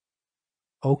said,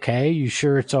 okay, you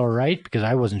sure it's all right? Because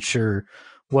I wasn't sure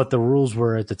what the rules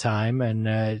were at the time.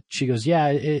 And she goes, yeah,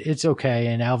 it's okay.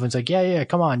 And Alvin's like, yeah,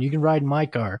 come on, you can ride in my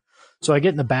car. So I get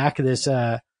in the back of this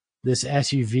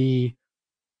SUV,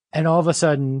 and all of a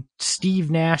sudden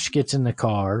Steve Nash gets in the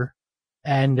car,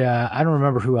 and I don't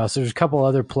remember who else. There's a couple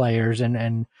other players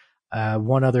and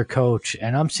one other coach,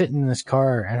 and I'm sitting in this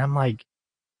car, and I'm like,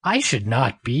 I should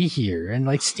not be here. And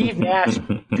like Steve Nash,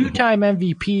 two-time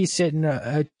MVP,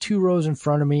 sitting 2 rows in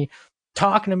front of me,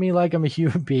 talking to me like I'm a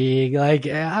human being. Like,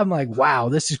 I'm like, wow,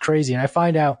 this is crazy. And I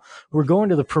find out we're going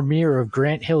to the premiere of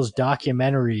Grant Hill's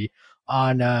documentary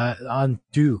on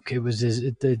Duke. It was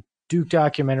the Duke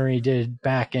documentary he did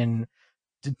back in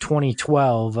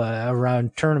 2012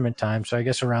 around tournament time. So I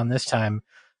guess around this time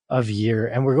of year,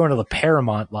 and we're going to the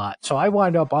Paramount lot. So I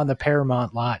wind up on the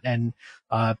Paramount lot, and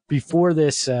before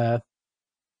this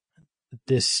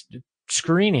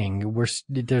screening,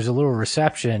 there's a little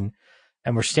reception,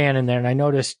 and we're standing there, and I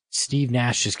noticed Steve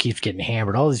Nash just keeps getting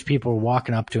hammered. All these people are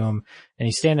walking up to him, and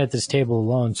he's standing at this table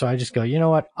alone. So I just go, you know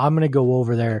what? I'm going to go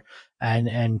over there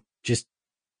and just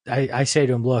I say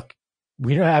to him, look,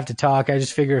 we don't have to talk. I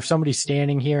just figure if somebody's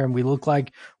standing here and we look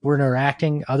like we're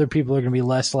interacting, other people are going to be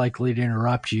less likely to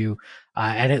interrupt you.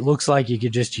 And it looks like you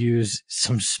could just use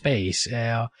some space.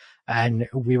 And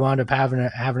we wound up having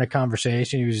a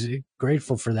conversation. He was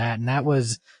grateful for that. And that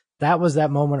was that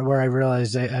moment where I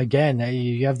realized, again,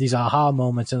 you have these aha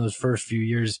moments in those first few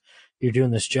years you're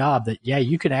doing this job that, yeah,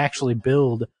 you can actually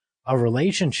build a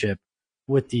relationship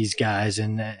with these guys.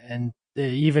 And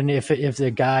even if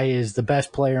the guy is the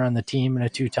best player on the team and a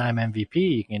 2-time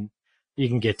MVP, you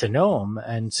can get to know him.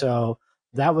 And so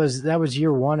that was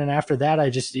year one. And after that, I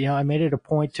just, I made it a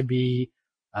point to be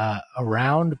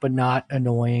around, but not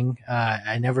annoying.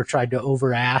 I never tried to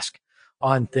over ask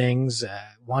on things.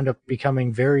 Wound up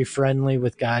becoming very friendly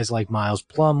with guys like Miles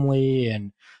Plumlee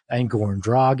and Goran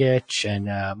Dragic and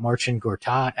Marcin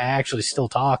Gortat. I actually still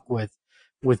talk with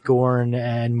Goran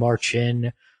and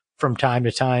Marcin from time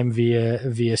to time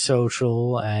via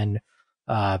social. And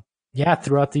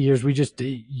throughout the years,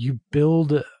 you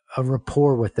build a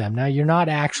rapport with them. Now, you're not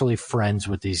actually friends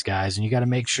with these guys, and you got to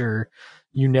make sure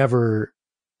you never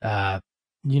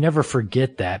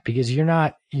forget that, because you're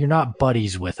not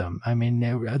buddies with them. I mean,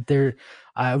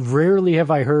 rarely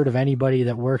have I heard of anybody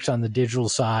that works on the digital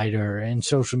side or in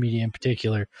social media in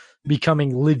particular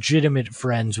becoming legitimate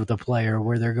friends with a player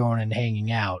where they're going and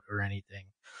hanging out or anything.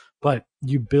 But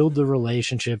you build the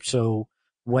relationship, so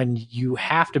when you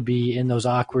have to be in those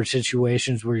awkward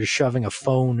situations where you're shoving a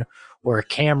phone or a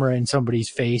camera in somebody's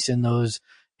face, in those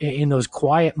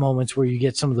quiet moments where you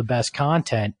get some of the best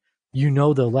content,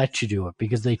 they'll let you do it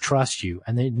because they trust you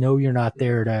and they know you're not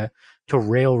there to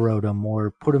railroad them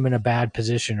or put them in a bad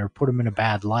position or put them in a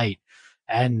bad light.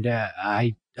 And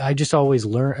I just always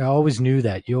knew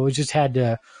that you always just had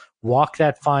to walk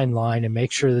that fine line and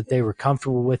make sure that they were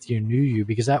comfortable with you, knew you,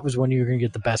 because that was when you were going to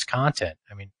get the best content.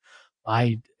 I mean,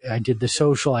 I did the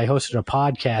social. I hosted a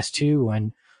podcast too,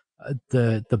 and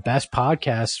the best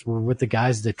podcasts were with the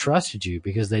guys that trusted you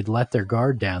because they'd let their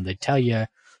guard down. They'd tell you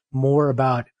more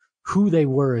about who they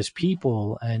were as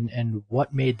people and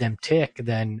what made them tick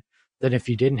than if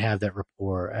you didn't have that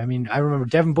rapport. I mean, I remember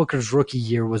Devin Booker's rookie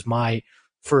year was my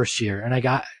first year,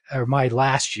 or my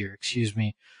last year, excuse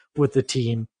me, with the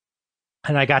team,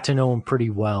 and I got to know him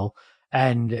pretty well.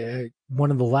 And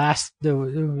one of the last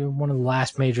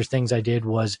major things I did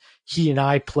was he and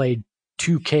I played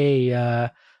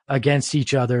 2K against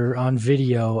each other on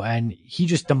video, and he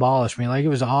just demolished me. Like, it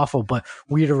was awful, but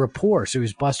we had a rapport, so he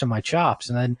was busting my chops.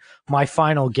 And then my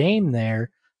final game there,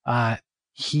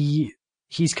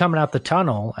 he's coming out the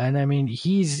tunnel, and I mean,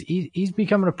 he's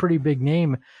becoming a pretty big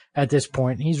name at this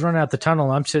point. He's running out the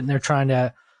tunnel. I'm sitting there trying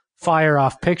to fire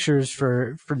off pictures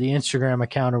for the Instagram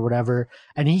account or whatever,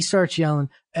 and he starts yelling,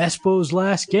 "Espo's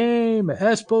last game,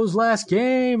 Espo's last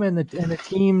game," and the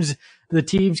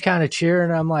team's kind of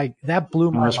cheering. I'm like, that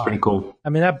blew my mind. That's pretty cool. I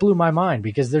mean, that blew my mind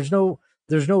because there's no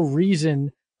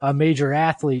reason a major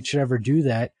athlete should ever do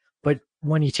that. But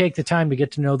when you take the time to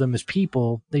get to know them as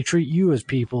people, they treat you as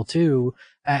people too,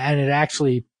 and it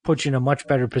actually puts you in a much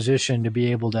better position to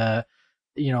be able to,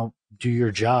 do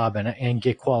your job and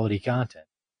get quality content.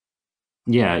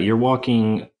 Yeah, you're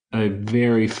walking a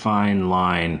very fine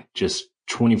line just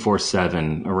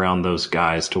 24/7 around those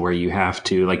guys to where you have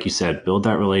to, like you said, build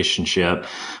that relationship,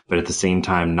 but at the same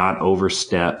time not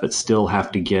overstep, but still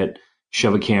have to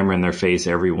shove a camera in their face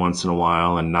every once in a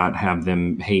while and not have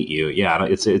them hate you. Yeah,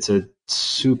 it's a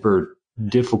super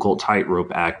difficult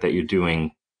tightrope act that you're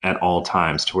doing at all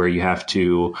times, to where you have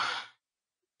to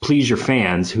please your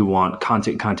fans who want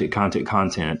content,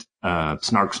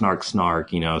 snark,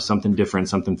 something different,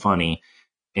 something funny.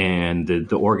 And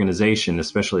the organization,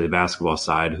 especially the basketball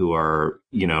side, who are,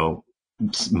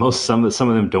 some of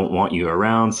them don't want you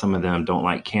around. Some of them don't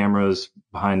like cameras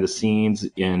behind the scenes.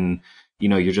 And,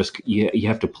 you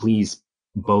have to please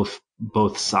both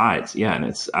sides. Yeah.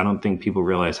 And I don't think people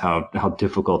realize how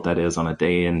difficult that is on a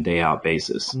day in, day out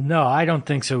basis. No, I don't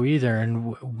think so either.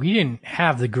 And we didn't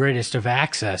have the greatest of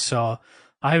access. So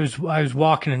I was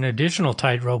walking an additional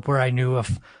tightrope where I knew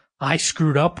if I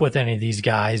screwed up with any of these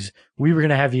guys, we were going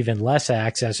to have even less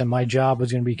access, and my job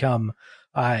was going to become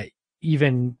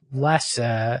even less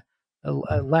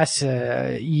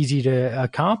easy to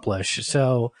accomplish.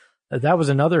 So that was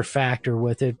another factor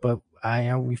with it. But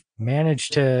we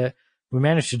managed to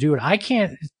do it. I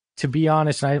can't, to be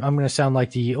honest, I'm going to sound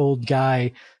like the old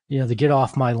guy, the get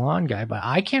off my lawn guy, but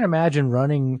I can't imagine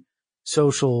running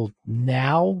social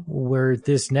now, where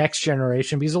this next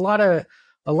generation, because a lot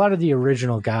of the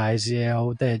original guys,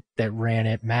 that ran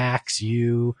it, Max,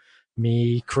 you,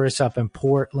 me, Chris up in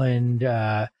Portland,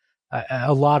 a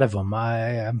lot of them.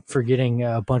 I'm forgetting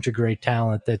a bunch of great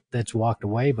talent that's walked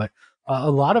away, but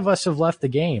a lot of us have left the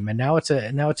game, and now it's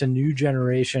a new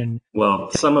generation. Well,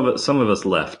 some of us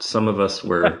left. Some of us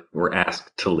were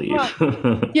asked to leave.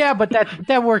 Well, yeah, but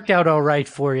that worked out all right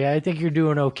for you. I think you're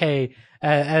doing okay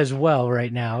as well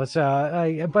right now.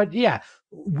 So, but yeah,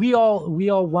 we all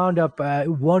wound up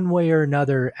one way or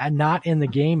another not in the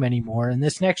game anymore. And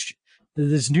this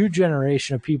new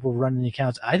generation of people running the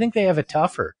accounts, I think they have it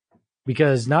tougher,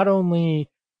 because not only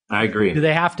I agree. do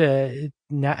they have to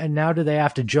now do they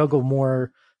have to juggle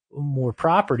more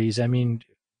properties? I mean,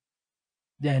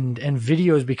 and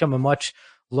videos become a much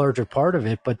larger part of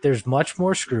it, but there's much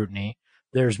more scrutiny.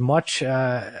 There's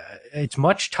it's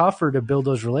much tougher to build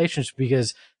those relationships,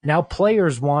 because now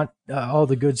players want all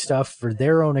the good stuff for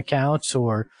their own accounts,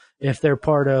 or if they're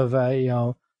part of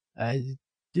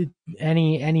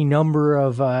any number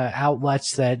of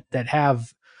outlets that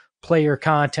have player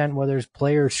content, whether it's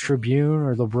Players Tribune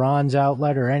or LeBron's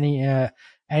outlet or any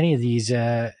of these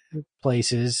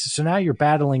places. So now you're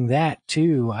battling that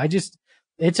too.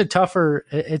 It's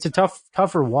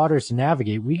tougher waters to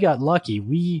navigate. We got lucky.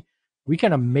 We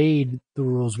kind of made the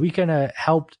rules. We kind of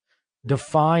helped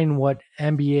define what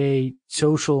NBA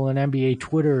social and NBA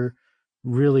Twitter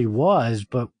really was,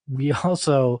 but we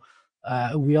also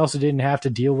didn't have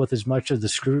to deal with as much of the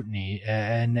scrutiny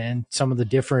and some of the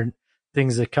different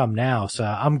things that come now. So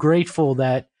I'm grateful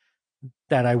that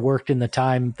I worked in the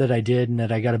time that I did, and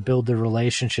that I got to build the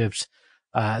relationships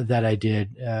that I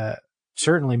did.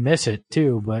 Certainly miss it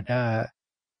too, but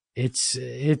it's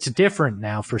different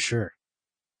now for sure.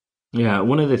 Yeah,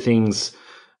 one of the things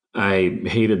I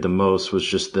hated the most was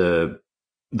just the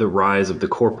rise of the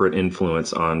corporate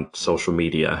influence on social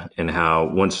media, and how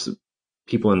once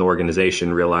people in the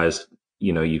organization realized,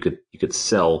 you could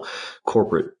sell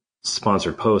corporate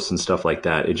sponsored posts and stuff like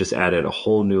that, it just added a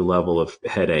whole new level of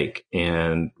headache.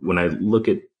 And when I look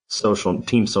at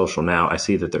team social now, I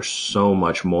see that there's so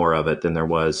much more of it than there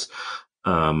was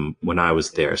when I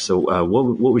was there. So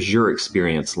what was your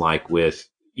experience like with,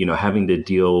 having to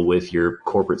deal with your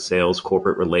corporate sales,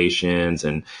 corporate relations,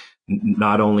 and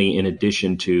not only in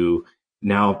addition to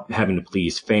now having to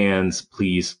please fans,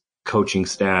 please coaching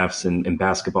staffs and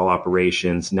basketball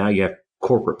operations, now you have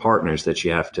corporate partners that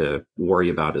you have to worry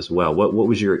about as well. What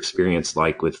was your experience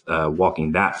like with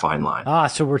walking that fine line?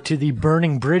 So we're to the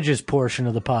burning bridges portion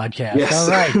of the podcast. Yes. All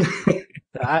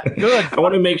right. Good. I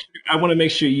want to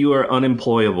make sure you are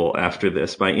unemployable after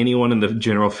this by anyone in the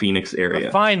general Phoenix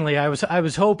area. Finally, I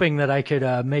was hoping that I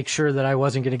could make sure that I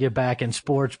wasn't going to get back in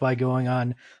sports by going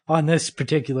on this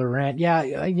particular rant.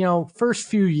 Yeah, first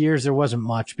few years there wasn't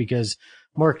much because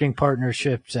marketing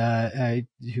partnerships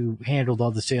who handled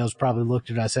all the sales probably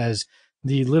looked at us as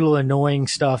the little annoying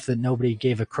stuff that nobody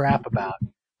gave a crap about.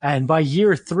 And by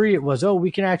year 3, it was,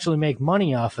 we can actually make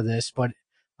money off of this. But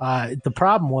the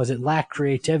problem was it lacked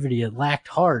creativity. It lacked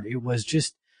heart. It was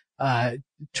just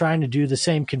trying to do the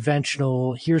same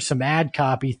conventional, here's some ad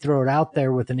copy, throw it out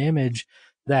there with an image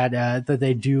that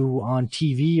they do on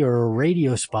TV or a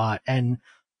radio spot. And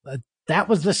that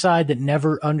was the side that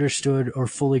never understood or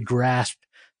fully grasped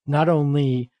not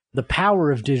only the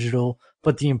power of digital,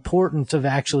 but the importance of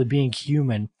actually being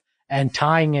human and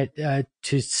tying it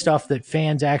to stuff that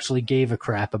fans actually gave a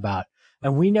crap about.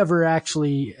 And we never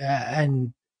actually,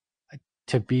 and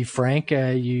to be frank,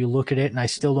 you look at it and I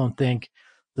still don't think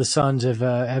the Suns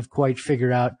have quite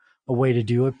figured out a way to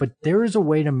do it, but there is a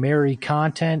way to marry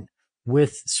content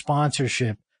with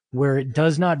sponsorship where it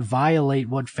does not violate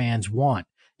what fans want.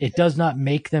 It does not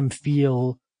make them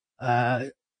feel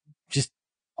just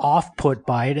off-put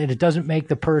by it, and it doesn't make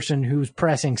the person who's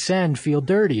pressing send feel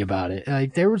dirty about it.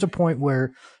 Like, there was a point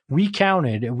where we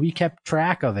counted and we kept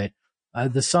track of it.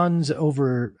 The Suns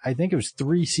over, I think it was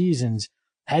 3 seasons,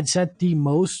 had sent the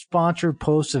most sponsored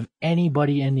posts of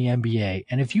anybody in the NBA.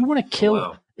 And if you want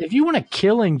to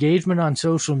kill engagement on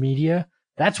social media,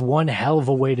 that's one hell of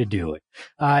a way to do it,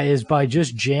 is by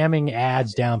just jamming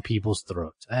ads down people's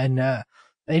throats. And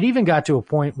it even got to a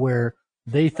point where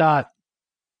they thought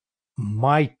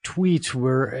my tweets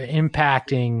were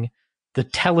impacting the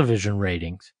television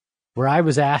ratings, where I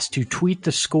was asked to tweet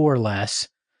the score less,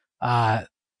 and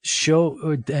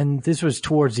this was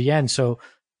towards the end, so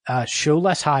show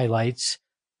less highlights,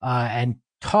 and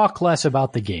talk less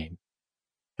about the game,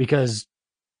 because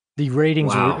the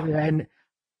ratings were, and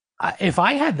if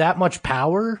I had that much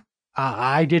power,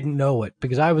 I didn't know it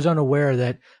because I was unaware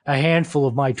that a handful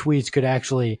of my tweets could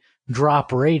actually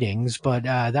drop ratings, but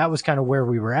that was kind of where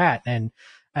we were at, and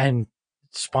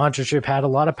sponsorship had a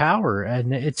lot of power,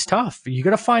 and it's tough. You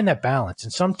got to find that balance,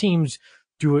 and some teams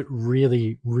do it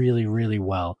really, really, really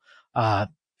well.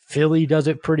 Philly does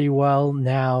it pretty well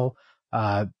now.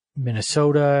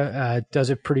 Minnesota does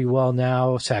it pretty well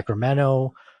now.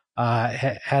 Sacramento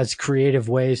has creative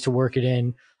ways to work it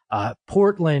in.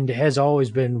 Portland has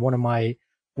always been one of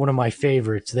my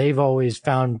favorites. They've always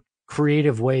found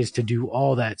creative ways to do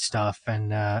all that stuff,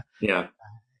 and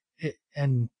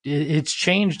it's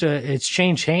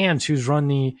changed hands who's run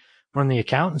the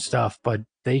account and stuff, but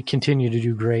they continue to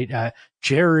do great.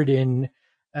 Jared in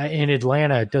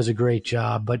Atlanta does a great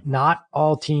job, but not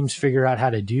all teams figure out how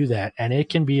to do that, and it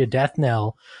can be a death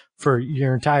knell for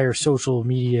your entire social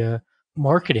media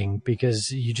marketing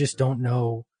because you just don't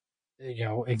know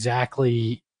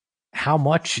exactly how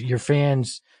much your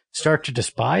fans start to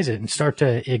despise it and start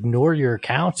to ignore your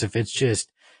accounts. If it's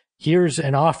just, here's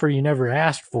an offer you never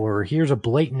asked for, or here's a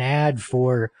blatant ad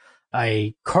for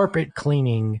a carpet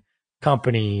cleaning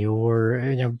company,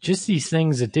 or, just these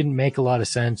things that didn't make a lot of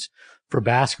sense for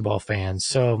basketball fans.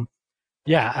 So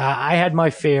yeah, I had my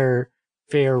fair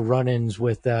run-ins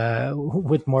with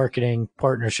marketing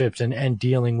partnerships and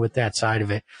dealing with that side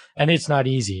of it. And it's not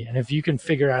easy. And if you can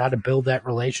figure out how to build that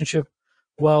relationship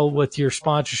well with your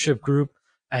sponsorship group,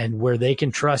 and where they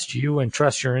can trust you and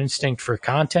trust your instinct for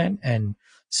content and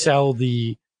sell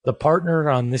the partner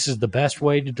on this is the best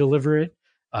way to deliver it,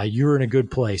 you're in a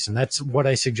good place. And that's what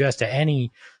I suggest to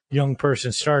any young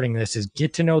person starting this, is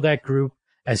get to know that group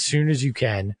as soon as you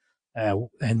can,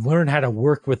 and learn how to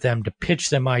work with them to pitch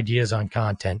them ideas on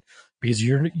content, because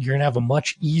you're going to have a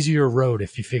much easier road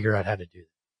if you figure out how to do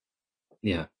that.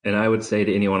 Yeah. And I would say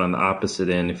to anyone on the opposite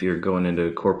end, if you're going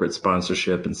into corporate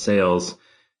sponsorship and sales,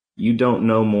 you don't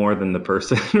know more than the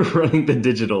person running the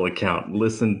digital account.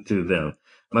 Listen to them.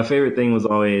 My favorite thing was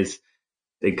always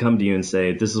they'd come to you and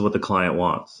say, this is what the client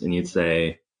wants. And you'd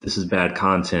say, this is bad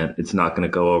content. It's not going to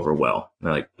go over well. And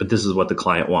they're like, but this is what the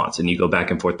client wants. And you go back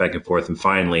and forth. And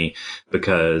finally,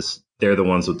 because they're the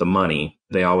ones with the money,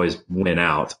 they always win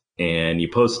out. and you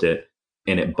post it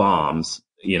and it bombs,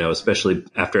 especially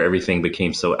after everything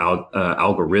became so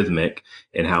algorithmic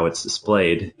and how it's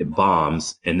displayed, it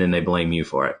bombs, and then they blame you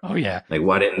for it. Oh yeah. Like,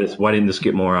 why didn't this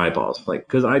get more eyeballs? Like,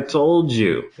 because I told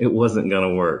you it wasn't going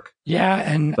to work. Yeah.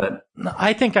 And But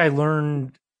I think I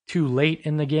learned too late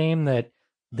in the game that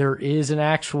there is an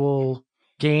actual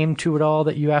game to it all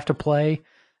that you have to play.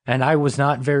 And I was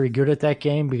not very good at that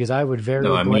game because I would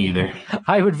me either.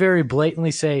 I would very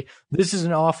blatantly say, this is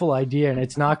an awful idea and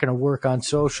it's not going to work on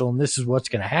social and this is what's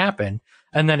going to happen.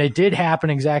 And then it did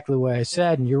happen exactly the way I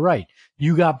said. And you're right.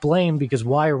 You got blamed because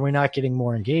why are we not getting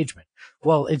more engagement?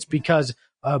 Well, it's because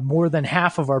more than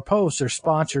half of our posts are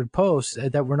sponsored posts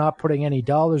that we're not putting any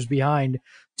dollars behind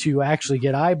to actually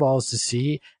get eyeballs to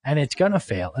see. And it's going to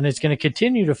fail. And it's going to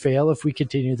continue to fail if we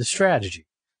continue the strategy.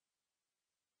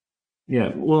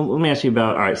 Yeah. Well, let me ask you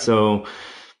about, all right, so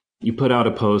you put out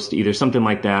a post, either something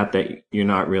like that you're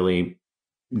not really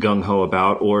gung ho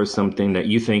about, or something that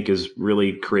you think is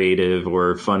really creative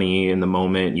or funny in the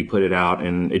moment. You put it out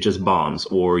and it just bombs,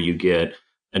 or you get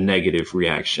a negative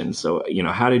reaction. So,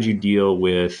 how did you deal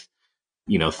with,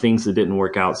 things that didn't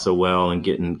work out so well and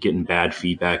getting bad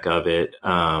feedback of it?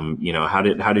 How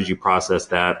did you process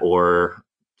that? Or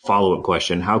follow-up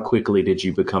question, how quickly did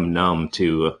you become numb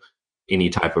to any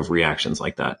type of reactions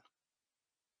like that?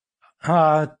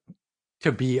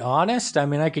 To be honest, I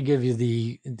mean, I could give you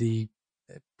the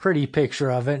pretty picture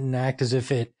of it and act as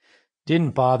if it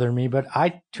didn't bother me, but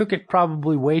I took it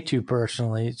probably way too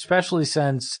personally, especially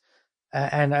since,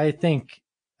 and I think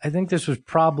this was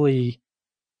probably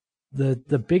the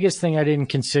biggest thing I didn't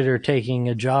consider taking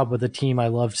a job with a team I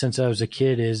loved since I was a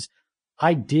kid is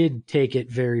I did take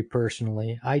it very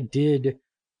personally. I did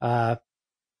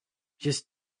just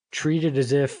treat it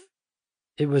as if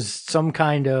it was some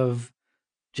kind of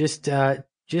just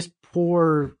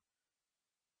poor.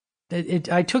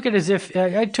 I took it as if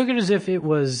it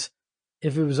was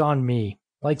on me.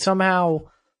 Like somehow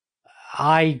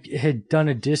I had done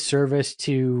a disservice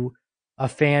to a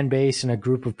fan base and a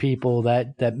group of people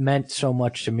that meant so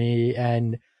much to me,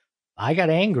 and I got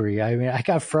angry. I mean, I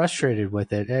got frustrated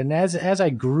with it, and as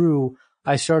I grew,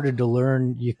 I started to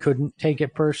learn you couldn't take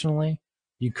it personally.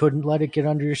 You couldn't let it get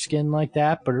under your skin like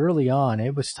that. But early on,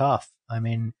 it was tough. I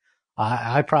mean,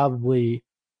 I probably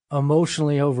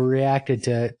emotionally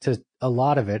overreacted to a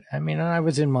lot of it. I mean, I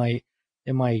was in my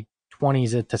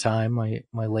 20s at the time,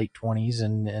 my late 20s,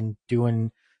 and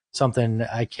doing something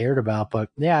I cared about. But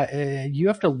yeah, you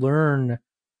have to learn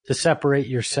to separate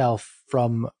yourself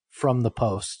from the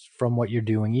posts, from what you're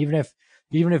doing, even if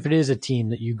it is a team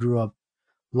that you grew up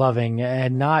loving,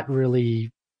 and not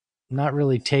really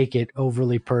take it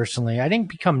overly personally. I didn't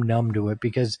become numb to it,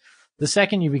 because the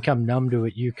second you become numb to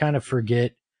it, you kind of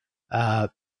forget that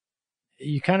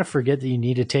you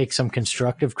need to take some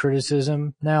constructive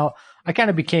criticism. Now, I kind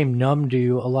of became numb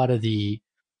to a lot of the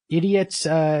idiots,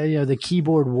 the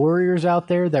keyboard warriors out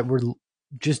there that were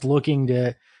just looking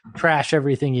to trash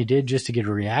everything you did just to get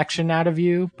a reaction out of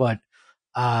you. But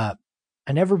I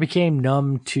never became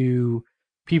numb to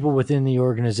people within the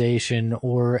organization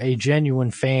or a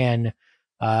genuine fan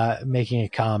making a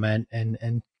comment,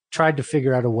 and tried to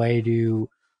figure out a way to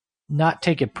not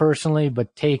take it personally,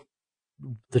 but take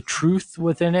the truth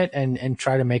within it and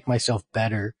try to make myself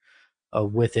better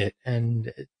with it.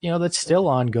 And, that's still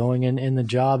ongoing in the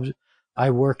jobs I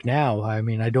work now. I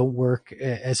mean, I don't work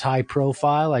as high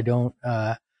profile. I don't,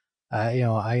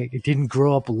 I didn't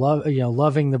grow up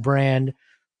loving the brand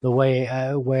the way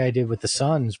I did with the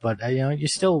Suns, but you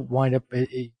still wind up,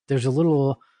 there's a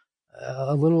little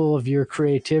of your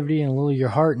creativity and a little of your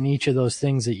heart in each of those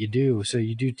things that you do. So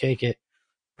you do take it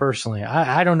personally.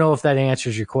 I don't know if that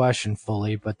answers your question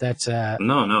fully, but that's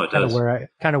no, it does.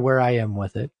 Kind of where I am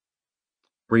with it.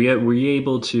 Were you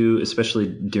able to, especially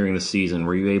during the season,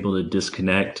 were you able to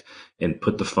disconnect and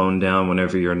put the phone down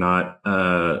whenever you're not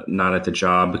at the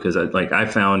job? Because I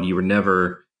found you were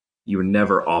never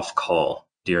off call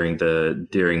during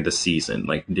the season.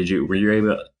 Like, were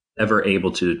you ever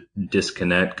able to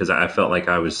disconnect? Because I felt like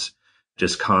I was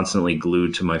just constantly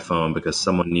glued to my phone because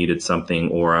someone needed something,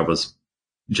 or I was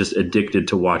just addicted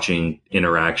to watching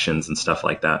interactions and stuff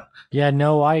like that. Yeah,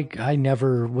 no, I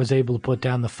never was able to put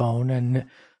down the phone, and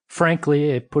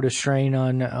frankly, it put a strain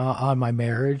on my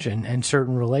marriage and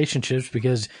certain relationships,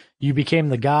 because you became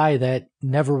the guy that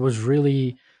never was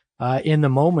really in the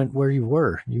moment where you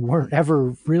were. You weren't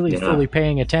ever really fully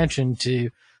paying attention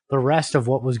to the rest of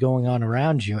what was going on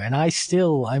around you. And I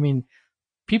mean,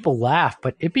 people laugh,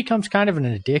 but it becomes kind of an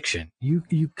addiction. You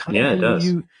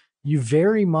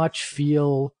very much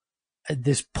feel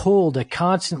this pull to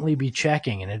constantly be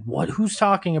checking and who's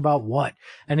talking about what,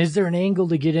 and is there an angle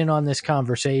to get in on this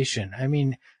conversation? I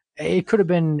mean, it could have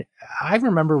been. I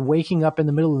remember waking up in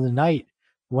the middle of the night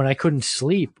when I couldn't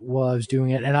sleep while I was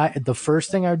doing it, and the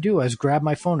first thing I would do is grab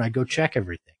my phone, I'd go check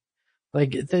everything.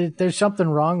 Like there's something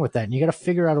wrong with that, and you got to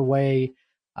figure out a way.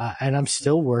 And I'm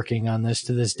still working on this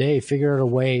to this day. Figure out a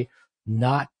way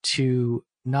not to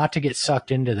get sucked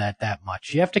into that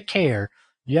much. You have to care.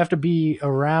 You have to be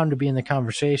around to be in the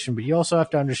conversation, but you also have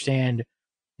to understand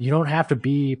you don't have to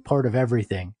be part of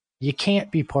everything. You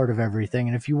can't be part of everything.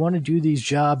 And if you want to do these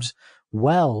jobs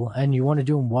well, and you want to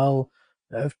do them well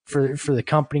for the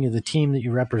company or the team that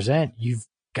you represent, you've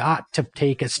got to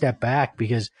take a step back,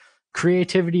 because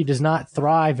creativity does not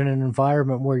thrive in an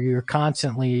environment where you're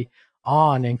constantly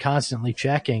on and constantly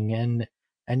checking. And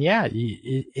yeah,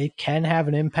 it can have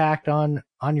an impact on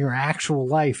your actual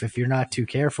life if you're not too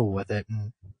careful with it.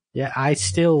 And yeah, I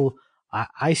still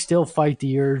fight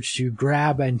the urge to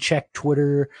grab and check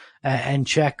Twitter and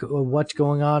check what's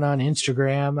going on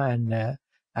Instagram.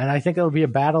 And I think it'll be a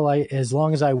battle. As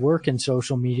long as I work in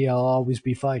social media, I'll always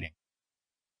be fighting.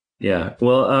 Yeah.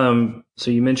 Well,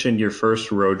 so you mentioned your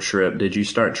first road trip. Did you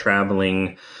start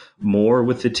traveling more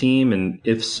with the team? And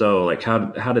if so, like how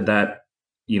did that,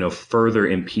 further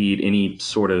impede any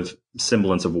sort of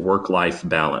semblance of work-life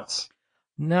balance?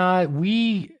 No,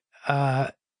 we,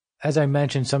 as I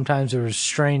mentioned, sometimes there was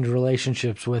strained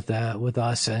relationships with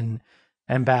us and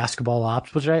basketball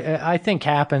ops, which I think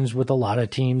happens with a lot of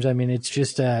teams. I mean, it's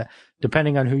just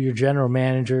depending on who your general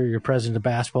manager, your president of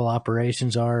basketball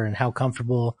operations are, and how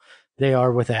comfortable they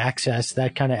are with access,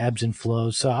 that kind of ebbs and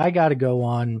flows. So I got to go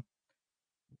on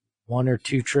 1 or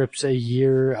 2 trips a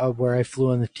year where I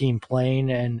flew on the team plane,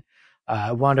 and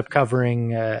wound up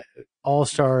covering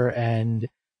All-Star and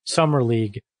Summer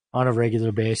League on a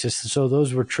regular basis. So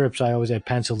those were trips I always had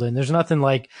penciled in. There's nothing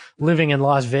like living in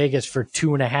Las Vegas for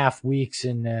 2.5 weeks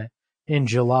in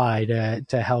July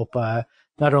to help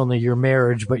not only your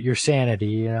marriage but your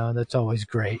sanity. That's always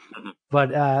great.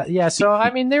 But yeah, so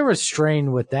I mean, there was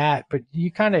strain with that, but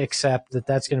you kind of accept that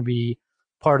that's going to be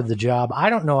part of the job. I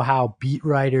don't know how beat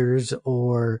writers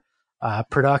or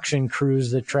production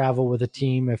crews that travel with a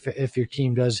team, if your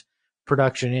team does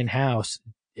production in-house,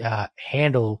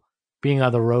 handle being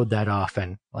on the road that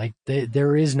often. Like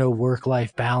there is no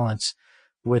work-life balance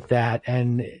with that.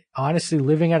 And honestly,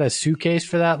 living out a suitcase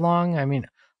for that long, I mean,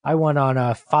 I went on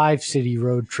a 5-city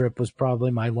road trip, was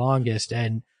probably my longest,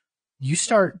 and you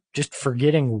start just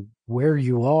forgetting where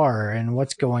you are and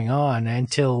what's going on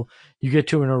until you get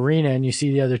to an arena and you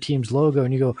see the other team's logo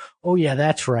and you go, oh yeah,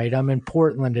 that's right, I'm in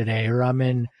Portland today, or I'm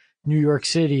in New York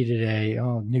City today.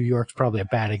 Oh, New York's probably a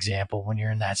bad example. When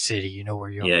you're in that city, you know where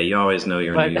you're. Yeah, you always know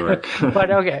you're in New York. But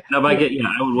okay. No, but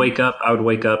I would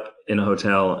wake up in a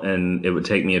hotel, and it would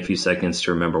take me a few seconds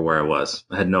to remember where I was.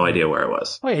 I had no idea where I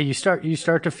was. Oh yeah, you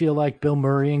start to feel like Bill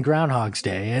Murray in Groundhog's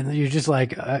Day, and you're just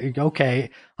like, okay,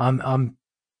 I'm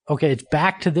okay, it's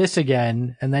back to this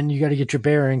again, and then you got to get your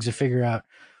bearings to figure out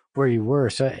where you were.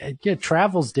 So yeah,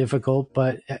 travel's difficult,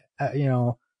 but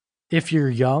if you're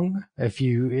young, if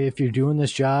you're doing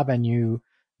this job and you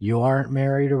aren't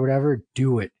married or whatever,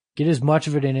 do it. Get as much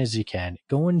of it in as you can.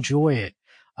 Go enjoy it.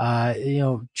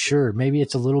 Sure, maybe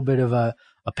it's a little bit of a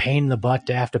pain in the butt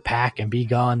to have to pack and be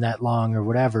gone that long or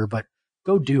whatever, but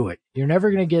go do it. You're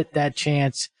never going to get that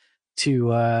chance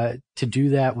to do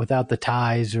that without the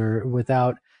ties or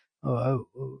without,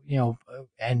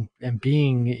 and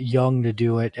being young to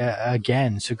do it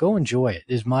again. So go enjoy it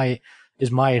is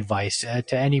my advice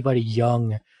to anybody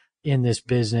young in this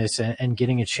business and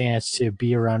getting a chance to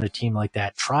be around a team like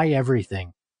that. Try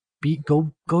everything.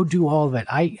 Go do all of it.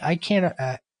 I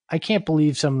can't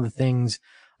believe some of the things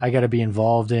I got to be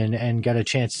involved in and got a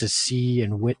chance to see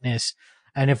and witness.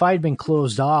 And if I'd been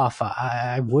closed off,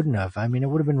 I wouldn't have. I mean, it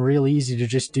would have been real easy to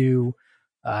just do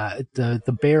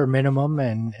the bare minimum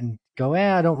and go,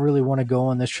 I don't really want to go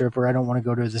on this trip, or I don't want to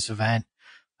go to this event.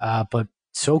 But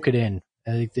soak it in.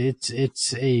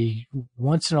 It's a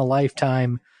once in a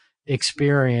lifetime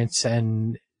experience,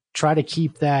 and try to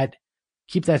keep that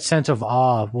sense of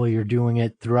awe while you're doing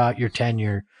it throughout your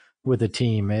tenure with a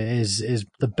team is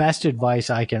the best advice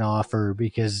I can offer,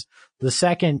 because the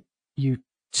second you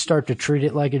start to treat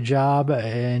it like a job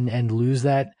and lose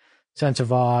that sense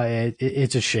of awe,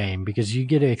 it's a shame, because you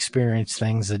get to experience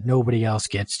things that nobody else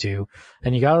gets to.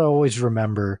 And you got to always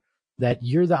remember that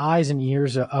you're the eyes and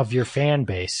ears of your fan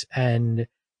base, and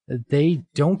they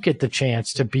don't get the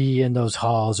chance to be in those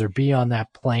halls or be on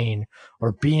that plane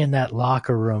or be in that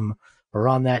locker room or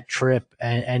on that trip,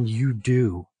 and you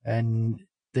do. And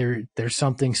there's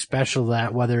something special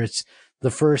that, whether it's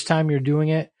the first time you're doing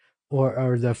it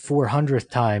or the 400th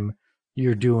time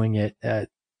you're doing it,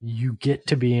 you get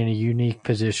to be in a unique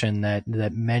position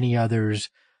that many others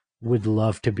would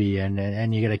love to be in,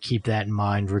 and you got to keep that in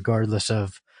mind, regardless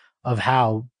of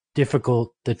how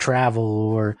difficult the travel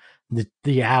or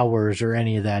the hours or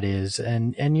any of that is.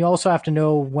 And you also have to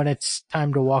know when it's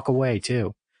time to walk away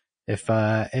too.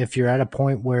 If you're at a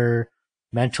point where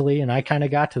mentally, and I kind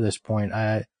of got to this point,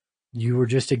 you were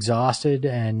just exhausted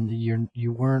and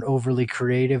you weren't overly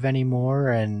creative anymore,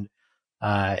 and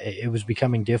it was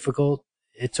becoming difficult.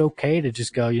 It's okay to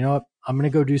just go, you know what, I'm going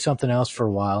to go do something else for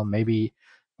a while. Maybe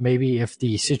if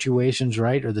the situation's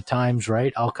right or the time's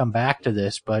right, I'll come back to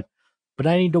this, but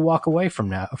I need to walk away for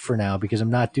now because I'm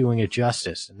not doing it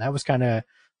justice. And that was kind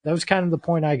of the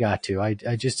point I got to.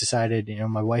 I just decided, you know,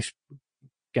 my wife's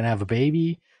going to have a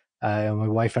baby. My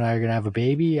wife and I are going to have a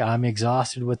baby. I'm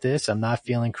exhausted with this. I'm not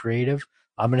feeling creative.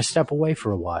 I'm going to step away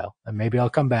for a while, and maybe I'll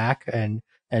come back and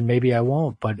maybe I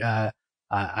won't, but,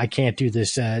 I can't do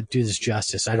this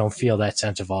justice. I don't feel that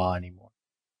sense of awe anymore.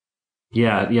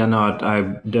 Yeah, no, I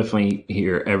definitely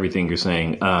hear everything you're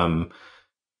saying.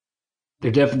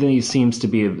 There definitely seems to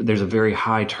be there's a very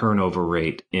high turnover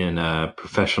rate in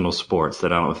professional sports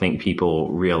that I don't think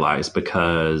people realize,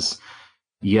 because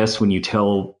yes, when you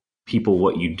tell people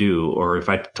what you do, or if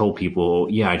I told people,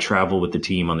 yeah, I travel with the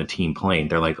team on the team plane,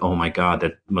 they're like, oh my God,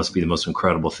 that must be the most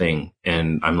incredible thing.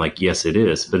 And I'm like, yes, it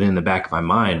is. But in the back of my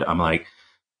mind, I'm like,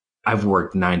 I've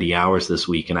worked 90 hours this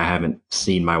week and I haven't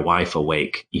seen my wife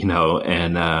awake, you know,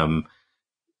 and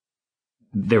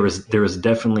there was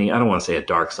definitely, I don't want to say a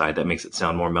dark side, that makes it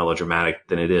sound more melodramatic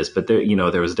than it is, but there, you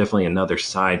know, there was definitely another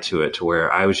side to it, to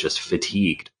where I was just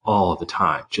fatigued all the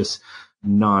time, just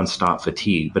nonstop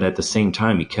fatigue. But at the same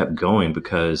time, you kept going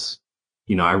because,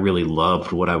 you know, I really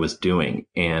loved what I was doing,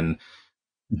 and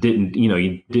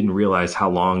you didn't realize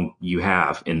how long you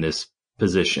have in this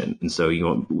position. And so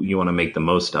you want to make the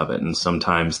most of it. And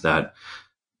sometimes that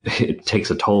it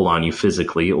takes a toll on you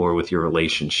physically or with your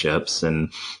relationships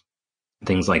and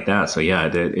things like that. So yeah,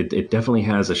 it definitely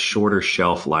has a shorter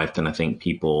shelf life than I think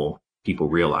people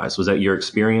realize. Was that your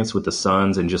experience with the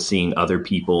Suns and just seeing other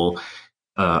people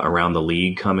around the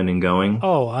league coming and going?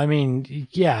 Oh, I mean,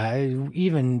 yeah,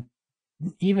 even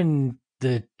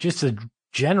the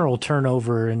general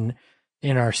turnover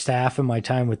in our staff and my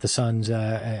time with the Suns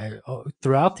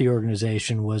throughout the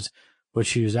organization was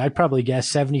huge. I'd probably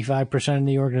guess 75% of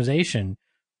the organization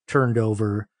turned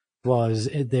over was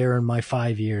there in my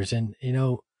 5 years. And, you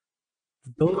know,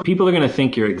 people are going to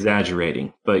think you're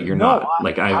exaggerating, but you're not.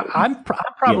 I'm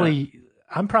probably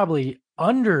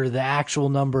under the actual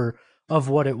number of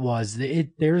what it was.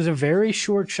 There's a very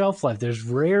short shelf life. There's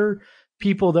rare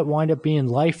people that wind up being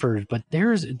lifers, but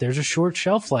there's a short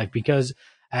shelf life, because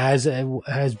as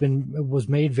was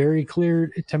made very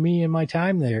clear to me in my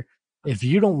time there, if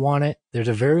you don't want it, there's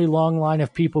a very long line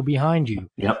of people behind you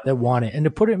that want it. And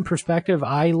to put it in perspective,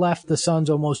 I left the Suns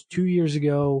almost 2 years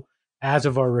ago as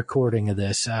of our recording of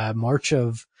this. March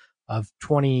of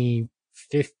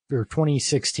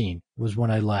 2016 was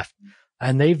when I left.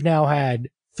 And they've now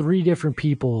had 3 different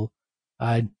people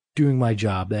doing my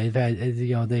job.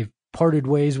 They've parted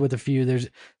ways with a few.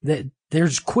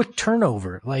 There's quick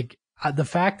turnover. Like, the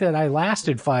fact that I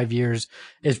lasted 5 years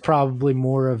is probably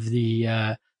more of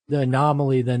the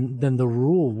anomaly than the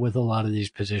rule with a lot of these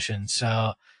positions.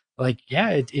 So, like,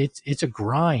 yeah, it's a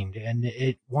grind, and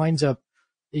it winds up,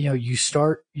 you know, you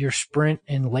start your sprint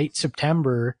in late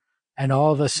September, and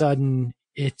all of a sudden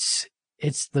it's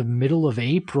the middle of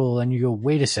April, and you go,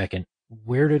 wait a second,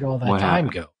 where did all that time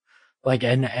go? Like,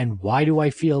 and why do I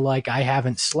feel like I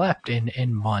haven't slept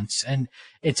in months? And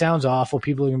it sounds awful.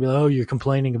 People are going to be like, oh, you're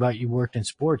complaining about you worked in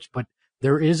sports, but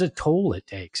there is a toll it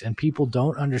takes, and people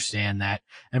don't understand that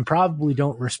and probably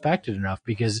don't respect it enough,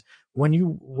 because when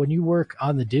you work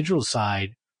on the digital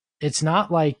side, it's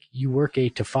not like you work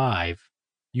 8 to 5.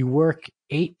 You work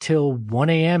 8 till 1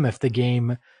 a.m. if the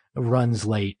game runs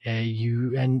late.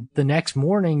 And the next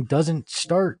morning doesn't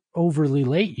start overly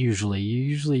late usually. You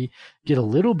usually get a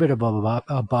little bit of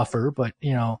a buffer, but,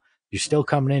 you know, you're still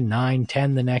coming in 9,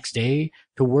 10 the next day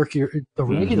to work the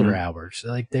regular hours.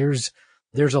 Like, there's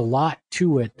a lot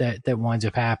to it that winds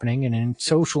up happening. And in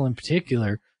social in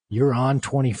particular, you're on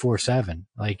 24/7.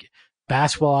 Like,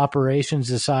 basketball operations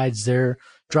decides they're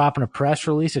dropping a press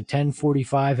release at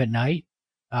 10:45 at night,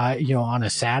 on a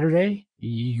Saturday.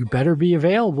 You better be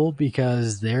available,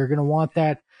 because they're going to want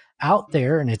that out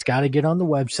there, and it's got to get on the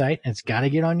website, and it's got to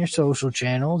get on your social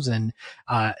channels. And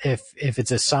if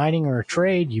it's a signing or a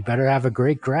trade, you better have a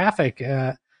great graphic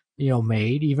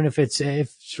made. Even if it's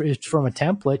from a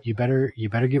template, you better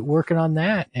get working on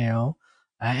that,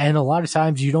 And a lot of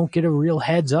times you don't get a real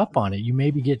heads up on it. You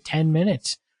maybe get 10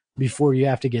 minutes before you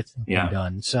have to get something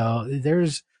done. So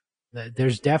there's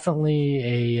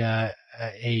definitely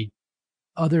a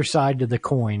other side to the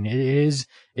coin. It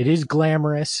is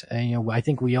glamorous. And, I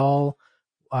think we all,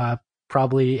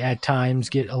 probably at times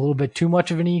get a little bit too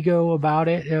much of an ego about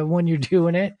it when you're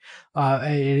doing it,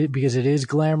 because it is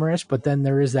glamorous, but then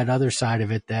there is that other side of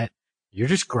it that you're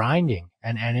just grinding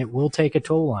and it will take a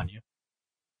toll on you.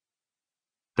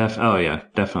 Oh yeah,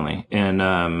 definitely.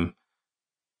 And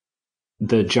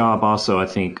the job also, I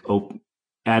think,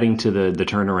 adding to the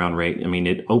turnaround rate. I mean,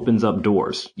 it opens up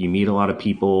doors. You meet a lot of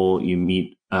people. You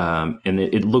meet, and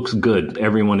it looks good.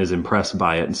 Everyone is impressed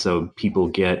by it, and so people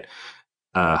get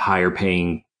higher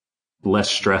paying,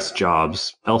 less stress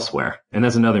jobs elsewhere. And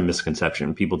that's another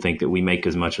misconception. People think that we make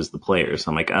as much as the players.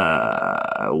 I'm like,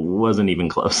 wasn't even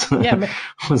close. Yeah,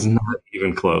 was not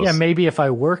even close. Yeah, maybe if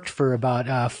I worked for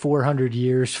about 400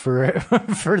 years for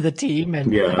for the team,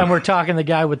 and we're talking the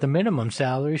guy with the minimum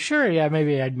salary, sure, yeah,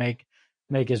 maybe I'd make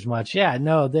as much. Yeah,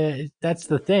 no, that's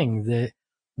the thing. The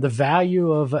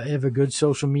value of a good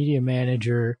social media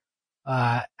manager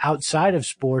outside of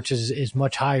sports is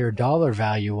much higher dollar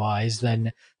value wise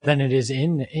than it is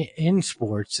in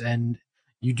sports. And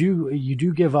you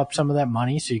do give up some of that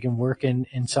money so you can work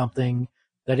in something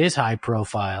that is high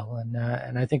profile.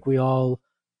 And I think we all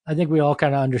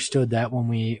kind of understood that when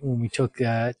we took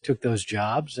those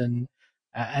jobs, and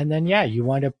then, yeah, you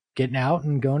wind up getting out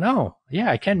and going, oh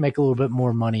yeah, I can make a little bit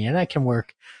more money and I can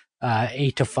work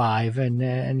 8 to 5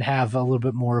 and have a little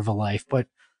bit more of a life. But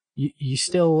you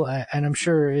still, and I'm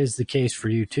sure is the case for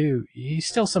you too, you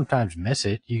still sometimes miss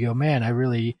it. You go, man, I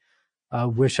really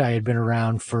wish I had been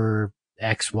around for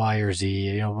X, Y, or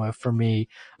Z. For me,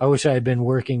 I wish I had been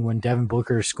working when Devin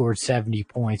Booker scored 70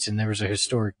 points and there was a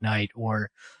historic night,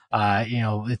 or,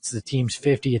 it's the team's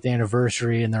 50th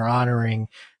anniversary and they're honoring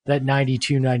that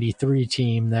 92-93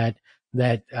 team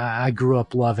that I grew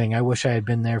up loving. I wish I had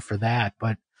been there for that.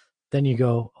 But then you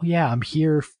go, oh yeah, I'm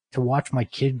here to watch my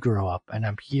kid grow up, and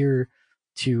I'm here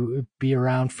to be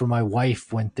around for my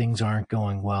wife when things aren't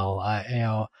going well.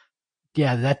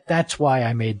 That's why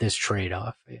I made this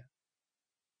trade-off. Yeah.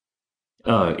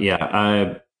 Oh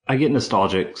yeah, I get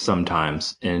nostalgic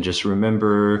sometimes, and just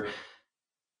remember,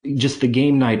 just the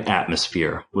game night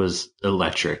atmosphere was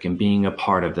electric, and being a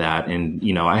part of that. And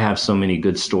I have so many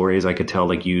good stories I could tell,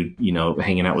 like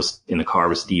hanging out in the car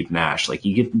with Steve Nash. Like,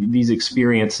 you get these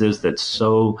experiences that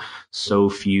so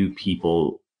few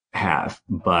people have.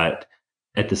 But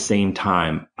at the same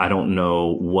time, I don't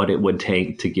know what it would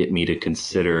take to get me to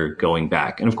consider going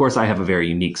back. And of course, I have a very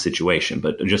unique situation,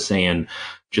 but just saying,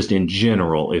 just in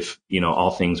general, if all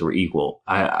things were equal,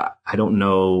 I don't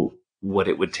know what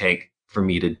it would take for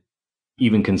me to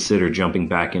even consider jumping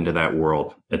back into that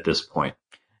world at this point.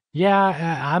 Yeah,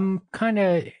 I'm kind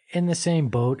of in the same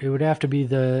boat. It would have to be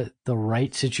the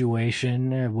right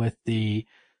situation with the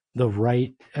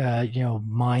right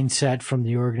mindset from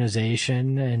the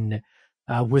organization, and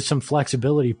with some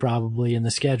flexibility probably in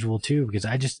the schedule too, because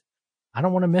I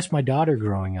don't want to miss my daughter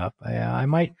growing up. I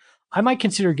might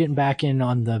consider getting back in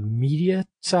on the media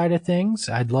side of things.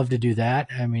 I'd love to do that.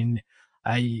 I mean,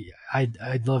 I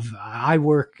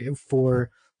work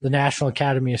for the National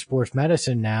Academy of Sports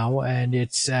Medicine now, and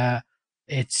it's not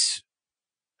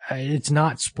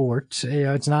sports.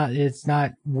 It's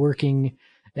not working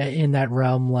in that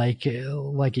realm like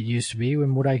it used to be.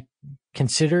 And would I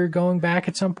consider going back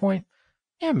at some point?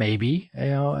 Yeah, maybe.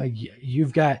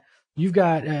 You've got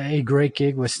a great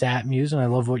gig with StatMuse, and I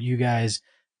love what you guys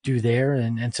do there,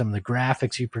 and some of the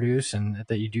graphics you produce, and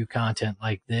that you do content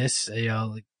like this.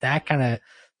 Like that kind of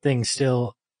thing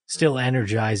still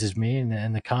energizes me,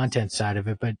 and the content side of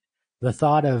it. But the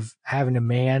thought of having to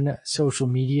man social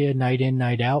media night in,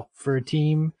 night out for a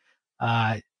team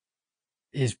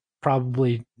is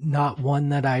probably not one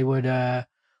that I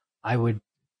would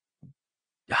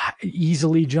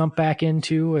easily jump back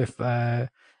into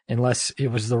unless it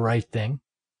was the right thing.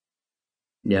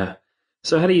 Yeah.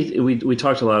 So how do you, we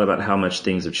talked a lot about how much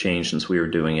things have changed since we were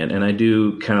doing it. And I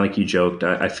do, kind of like you joked,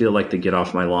 I feel like the get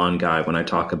off my lawn guy when I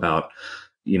talk about,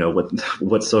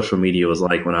 what social media was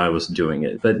like when I was doing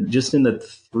it. But just in the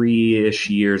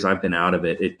 3-ish years I've been out of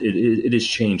it, it has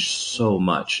changed so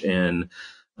much. And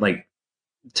like,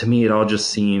 to me, it all just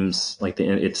seems like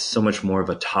it's so much more of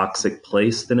a toxic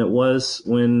place than it was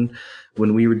when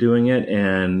we were doing it.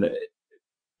 And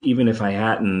even if I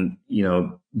hadn't,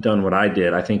 done what I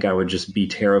did, I think I would just be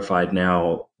terrified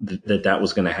now that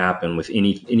was going to happen with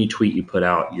any tweet you put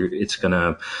out.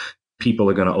 People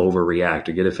are going to overreact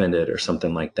or get offended or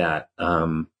something like that.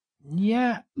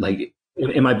 Yeah. Like,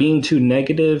 Am I being too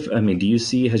negative? I mean, do you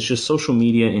see, has just social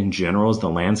media in general, has the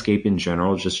landscape in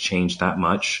general just changed that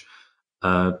much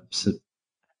uh,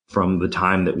 from the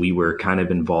time that we were kind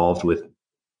of involved with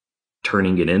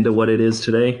turning it into what it is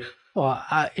today? Well,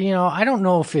 I don't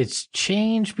know if it's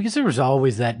changed because there was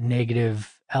always that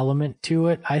negative element to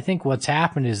it. I think what's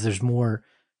happened is there's more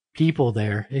people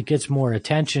there. It gets more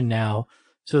attention now,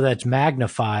 so that's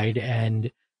magnified,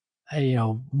 and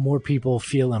more people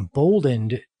feel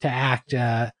emboldened to act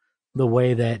the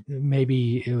way that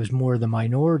maybe it was more the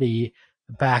minority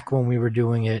back when we were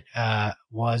doing it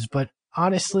was. But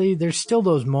honestly, there's still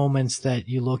those moments that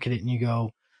you look at it and you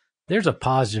go, "There's a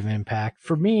positive impact."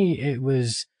 For me, it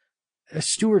was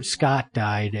Stuart Scott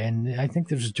died, and I think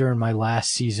this was during my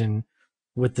last season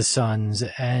with the Suns,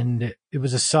 and it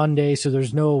was a Sunday, so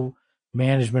there's no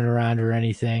management around or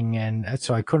anything, and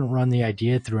so I couldn't run the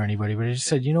idea through anybody. But I just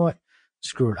said, you know what,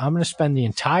 screw it, I'm going to spend the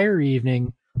entire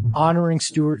evening honoring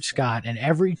Stuart Scott, and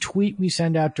every tweet we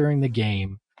send out during the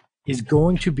game is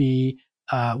going to be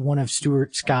one of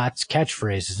Stuart Scott's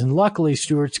catchphrases. And luckily,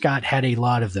 Stuart Scott had a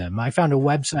lot of them. I found a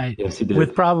website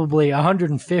with probably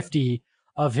 150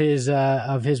 of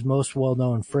his most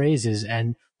well-known phrases,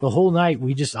 and the whole night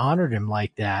we just honored him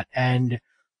like that, and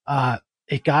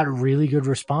it got a really good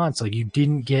response. Like, you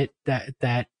didn't get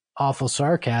that awful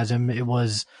sarcasm. It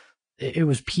was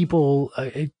people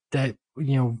that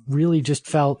really just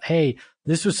felt, hey,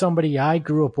 this was somebody I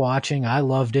grew up watching, I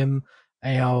loved him,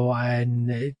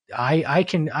 and I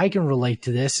can relate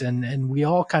to this, and we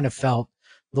all kind of felt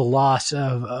the loss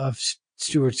of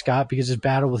Stuart Scott because his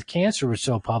battle with cancer was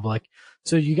so public.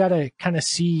 So you got to kind of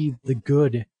see the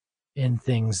good in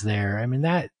things there. I mean,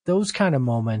 those kind of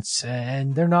moments,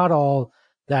 and they're not all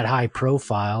that high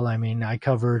profile. I mean, I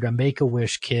covered a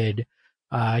Make-A-Wish kid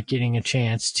getting a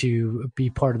chance to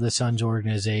be part of the Suns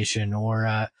organization,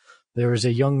 or there was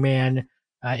a young man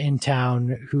in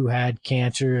town who had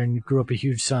cancer and grew up a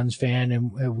huge Suns fan,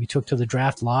 and we took to the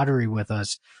draft lottery with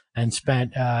us and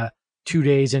spent 2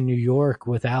 days in New York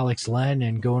with Alex Len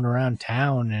and going around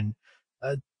town, and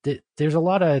there's a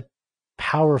lot of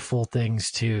powerful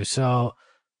things too. So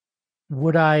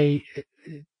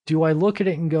do I look at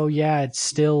it and go, yeah, it's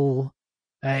still,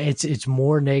 it's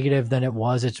more negative than it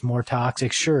was. It's more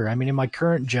toxic. Sure. I mean, in my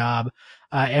current job,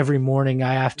 every morning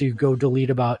I have to go delete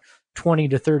about 20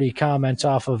 to 30 comments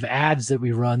off of ads that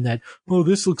we run that, oh,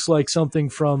 this looks like something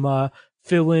from,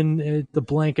 fill in the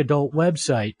blank adult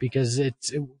website, because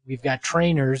we've got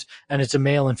trainers and it's a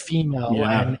male and female,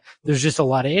 and there's just a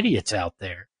lot of idiots out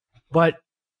there. But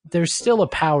there's still a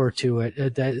power to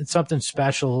it, that it's something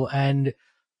special. And,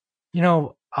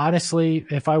 honestly,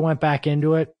 if I went back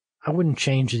into it, I wouldn't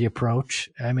change the approach.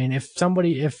 I mean, if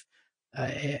somebody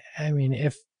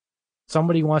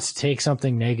wants to take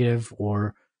something negative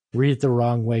or read it the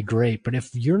wrong way, great. But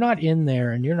if you're not in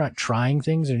there and you're not trying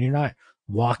things and you're not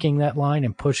walking that line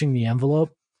and pushing the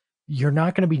envelope, you're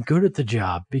not going to be good at the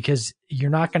job, because you're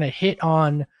not going to hit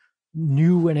on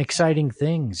new and exciting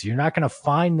things. You're not going to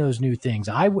find those new things.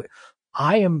 I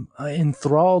am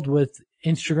enthralled with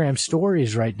Instagram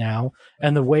stories right now,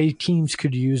 and the way teams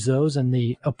could use those and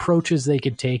the approaches they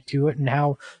could take to it, and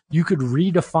how you could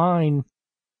redefine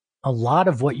a lot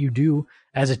of what you do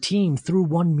as a team through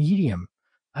one medium.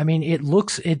 I mean,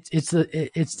 it's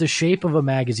the shape of a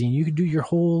magazine. You could do your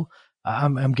whole,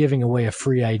 I'm giving away a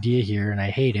free idea here, and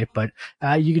I hate it, but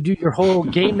you could do your whole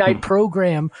game night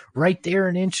program right there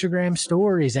in Instagram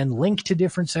stories and link to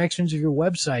different sections of your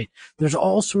website. There's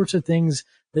all sorts of things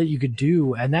that you could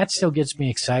do, and that still gets me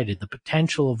excited, the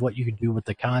potential of what you could do with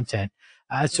the content.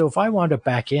 So if I wound up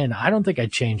back in, I don't think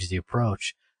I'd change the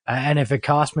approach. And if it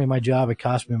cost me my job, it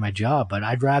cost me my job, but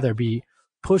I'd rather be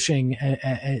pushing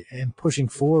and pushing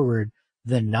forward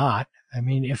than not. I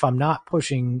mean, if I'm not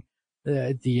pushing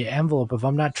the envelope, if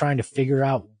I'm not trying to figure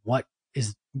out what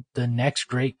is the next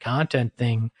great content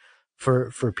thing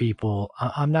for people,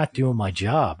 I'm not doing my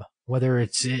job, whether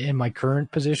it's in my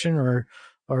current position or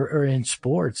in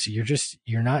sports.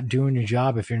 You're not doing your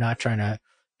job if you're not trying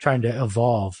to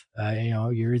evolve.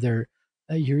 You're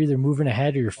either moving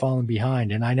ahead or you're falling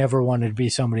behind. And I never wanted to be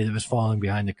somebody that was falling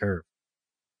behind the curve.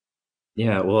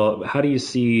 Yeah. Well, how do you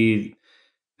see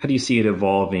it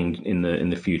evolving in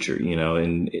the future?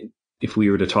 And if we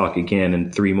were to talk again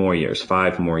in 3 more years,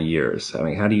 5 more years, I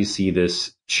mean, how do you see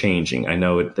this changing? I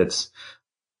know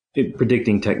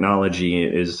predicting technology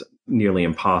is nearly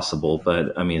impossible,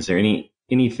 but I mean, is there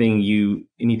anything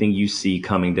you see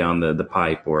coming down the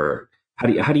pipe, or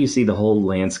how do you see the whole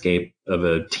landscape of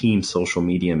a team social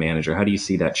media manager? How do you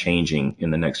see that changing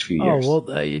in the next few years? Oh, well,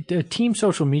 the team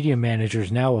social media manager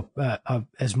is now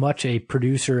as much a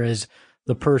producer as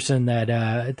the person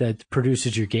that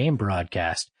produces your game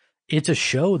broadcast. It's a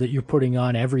show that you're putting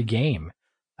on every game.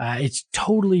 It's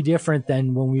totally different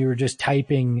than when we were just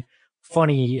typing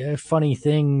funny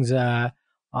things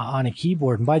on a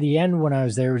keyboard. And by the end, when I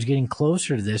was there, it was getting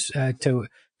closer to this to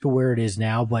where it is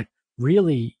now. But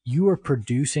really, you are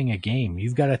producing a game.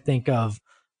 You've got to think of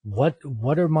what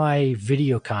are my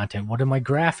video content? What do my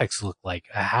graphics look like?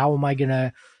 How am I going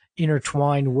to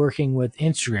intertwine working with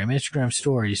Instagram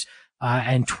stories,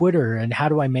 and Twitter? And how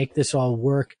do I make this all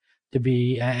work to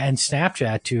be, and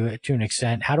Snapchat to an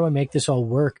extent? How do I make this all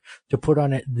work to put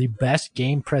on the best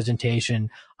game presentation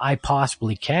I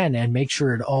possibly can and make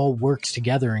sure it all works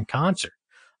together in concert?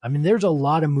 I mean, there's a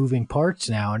lot of moving parts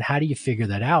now, and how do you figure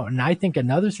that out? And I think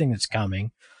another thing that's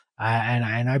coming,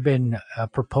 and I've been a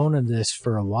proponent of this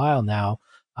for a while now,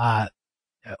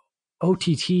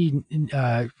 OTT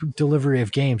delivery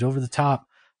of games, over the top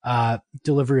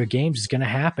delivery of games is going to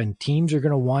happen. Teams are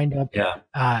going to wind up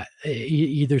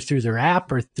either through their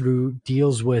app or through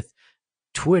deals with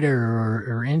Twitter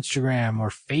or Instagram or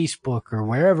Facebook or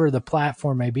wherever the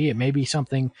platform may be. It may be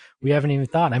something we haven't even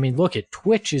thought. I mean, look at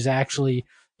Twitch is actually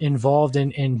involved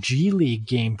in G League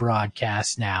game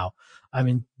broadcasts now. I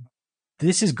mean,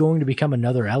 this is going to become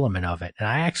another element of it. And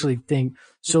I actually think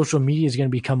social media is going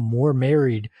to become more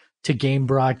married to game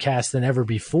broadcasts than ever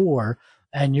before.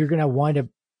 And you're going to wind up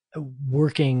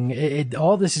working.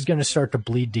 All this is going to start to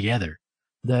bleed together.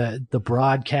 The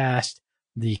broadcast,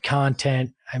 the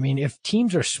content. I mean, if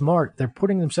teams are smart, they're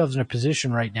putting themselves in a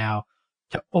position right now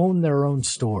to own their own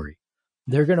story.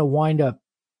 They're going to wind up,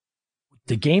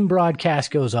 the game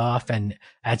broadcast goes off, and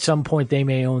at some point they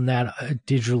may own that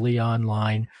digitally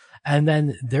online. And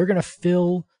then they're going to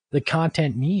fill the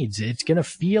content needs. It's going to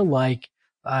feel like,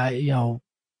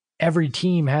 every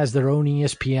team has their own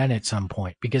ESPN at some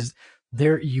point, because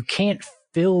you can't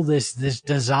fill this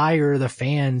desire of the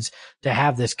fans to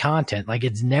have this content. Like,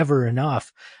 it's never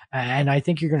enough. And I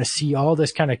think you're going to see all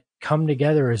this kind of come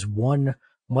together as one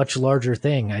much larger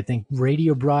thing. I think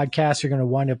radio broadcasts are going to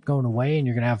wind up going away, and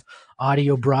you're going to have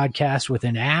audio broadcasts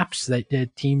within apps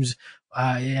that teams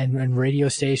and radio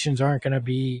stations aren't going to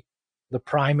be the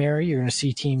primary. You're going to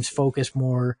see teams focus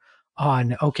more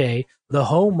on, okay, the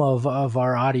home of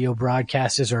our audio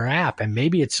broadcast is our app, and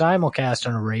maybe it's simulcast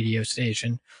on a radio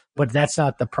station, but that's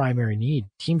not the primary need.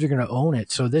 Teams are going to own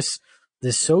it. So this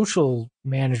social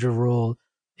manager role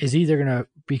is either going to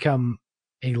become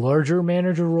a larger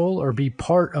manager role or be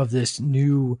part of this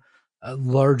new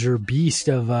larger beast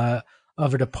of a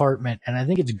department. And I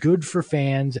think it's good for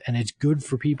fans, and it's good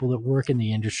for people that work in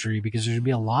the industry, because there's going to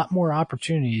be a lot more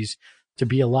opportunities to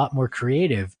be a lot more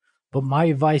creative. But my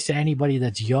advice to anybody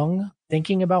that's young,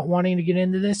 thinking about wanting to get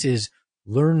into this, is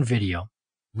learn video,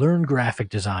 learn graphic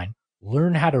design,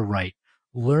 learn how to write,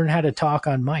 learn how to talk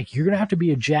on mic. You're going to have to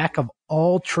be a jack of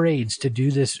all trades to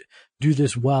do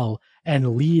this well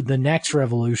and lead the next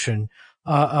revolution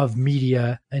of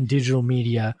media and digital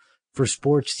media for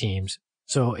sports teams.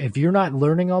 So if you're not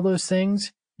learning all those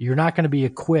things, you're not going to be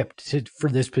equipped for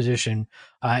this position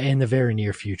in the very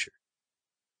near future.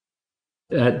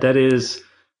 That is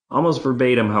almost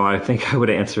verbatim how I think I would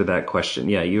answer that question.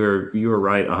 Yeah, you are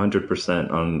right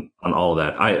 100% on all of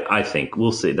that. I think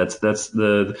we'll see. That's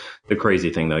the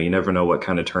crazy thing, though. You never know what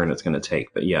kind of turn it's going to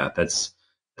take. But yeah, that's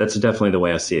definitely the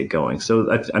way I see it going. So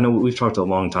I know we've talked a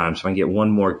long time, so I can get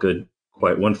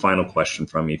one final question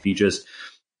from you. If you just,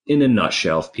 in a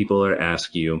nutshell, if people are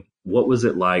ask you, what was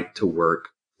it like to work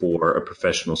for a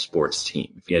professional sports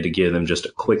team? If you had to give them just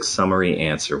a quick summary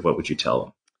answer, what would you tell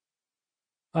them?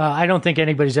 I don't think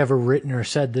anybody's ever written or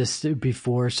said this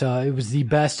before. So it was the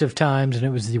best of times and it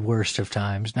was the worst of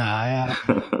times.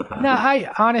 I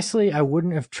honestly, I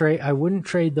wouldn't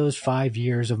trade those 5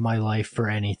 years of my life for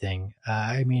anything.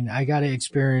 I mean, I got to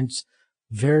experience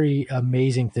very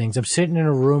amazing things. I'm sitting in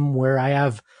a room where I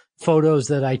have photos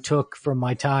that I took from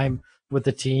my time with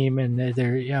the team, and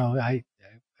I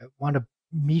want to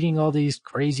meeting all these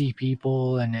crazy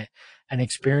people and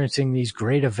experiencing these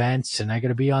great events. And I got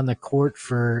to be on the court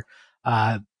for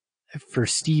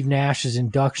Steve Nash's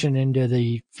induction into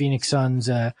the Phoenix Suns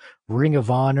Ring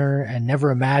of Honor, and never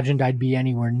imagined I'd be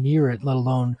anywhere near it, let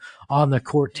alone on the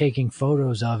court taking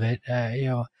photos of it.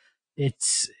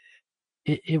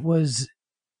 It was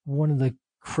one of the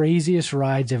craziest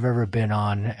rides I've ever been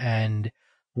on, and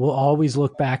will always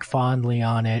look back fondly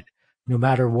on it, no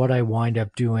matter what I wind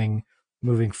up doing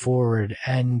moving forward.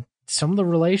 And some of the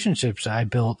relationships I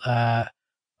built are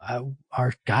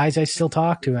guys I still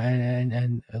talk to,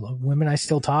 and women I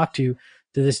still talk to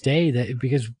this day, that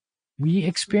because we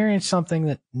experienced something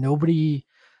that nobody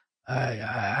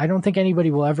I don't think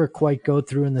anybody will ever quite go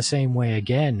through in the same way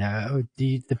again.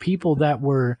 The people that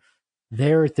were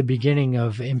there at the beginning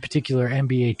of, in particular,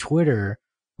 NBA Twitter,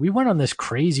 we went on this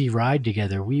crazy ride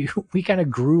together. We kind of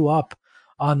grew up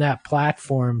on that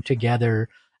platform together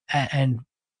and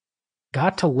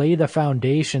got to lay the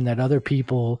foundation that other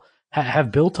people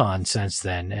have built on since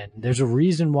then. And there's a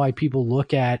reason why people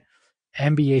look at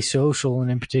NBA social and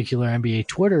in particular NBA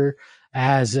Twitter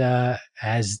as the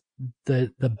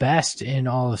best in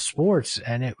all of sports.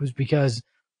 And it was because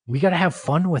we got to have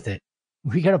fun with it.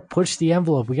 We got to push the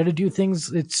envelope. We got to do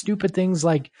things, it's stupid things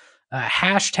like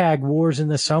hashtag wars in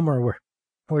the summer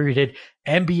where we did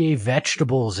NBA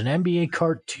vegetables and NBA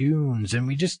cartoons. And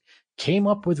we just came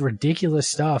up with ridiculous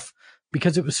stuff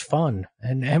because it was fun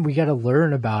and we got to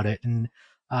learn about it. And,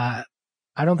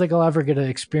 I don't think I'll ever get to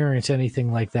experience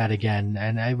anything like that again.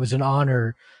 And it was an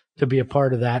honor to be a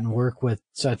part of that and work with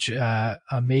such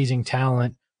amazing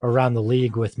talent around the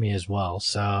league with me as well.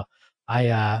 So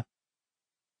I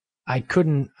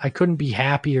couldn't be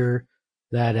happier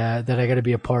that I got to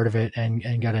be a part of it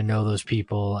and got to know those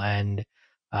people. And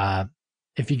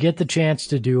if you get the chance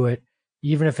to do it,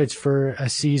 even if it's for a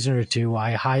season or two,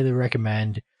 I highly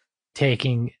recommend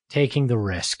taking the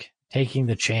risk, taking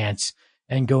the chance,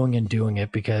 and going and doing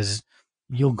it, because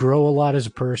you'll grow a lot as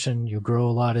a person, you'll grow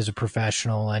a lot as a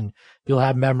professional, and you'll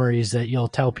have memories that you'll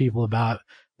tell people about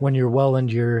when you're well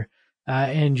into your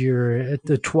at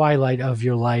the twilight of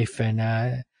your life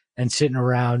and sitting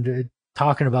around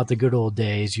talking about the good old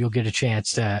days. You'll get a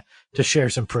chance to share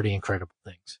some pretty incredible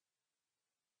things.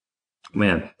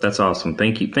 Man, that's awesome.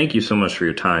 Thank you so much for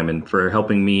your time and for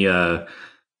helping me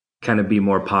kind of be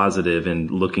more positive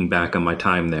and looking back on my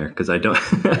time there, because I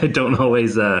don't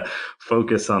always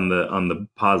focus on the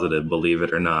positive, believe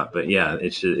it or not. But yeah,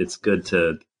 it's good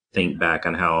to think back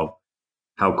on how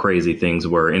crazy things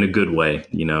were in a good way,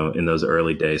 in those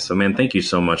early days. So man, thank you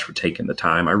so much for taking the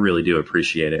time. I really do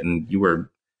appreciate it. And you were,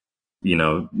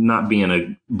 not being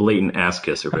a blatant ass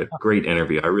kisser, but great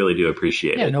interview. I really do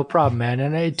appreciate it. Yeah, no problem, man.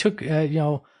 And it took,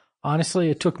 honestly,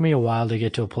 it took me a while to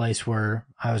get to a place where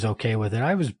I was okay with it.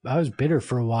 I was bitter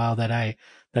for a while that I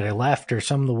left, or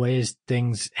some of the ways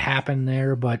things happen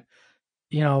there. But,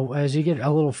 as you get a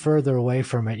little further away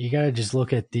from it, you got to just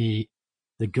look at the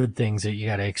good things that you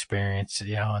got to experience,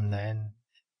 and then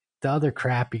the other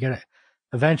crap, you got to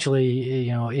eventually,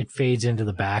 it fades into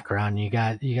the background. You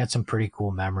got some pretty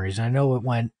cool memories. I know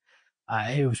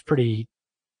it was pretty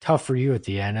tough for you at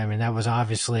the end. I mean, that was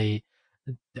obviously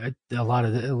a lot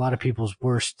of people's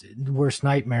worst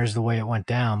nightmares, the way it went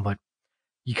down, but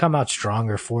you come out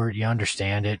stronger for it. You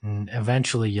understand it, and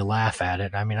eventually you laugh at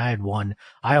it. I mean,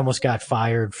 I almost got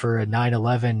fired for a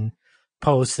 9/11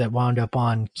 post that wound up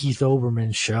on Keith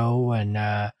Olbermann's show,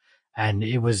 and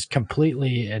it was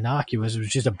completely innocuous. It was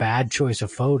just a bad choice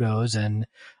of photos, and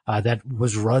that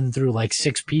was run through like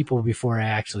 6 people before I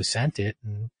actually sent it,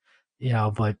 and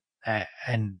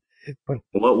but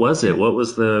what was it? What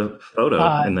was the photo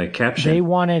and the caption?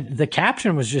 The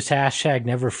caption was just hashtag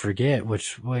never forget,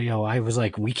 which, I was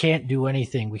like, we can't do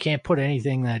anything. We can't put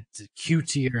anything that's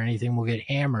cutesy or anything. We'll get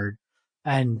hammered.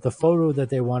 And the photo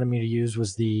that they wanted me to use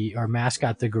was our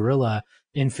mascot, the gorilla,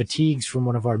 in fatigues from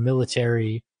one of our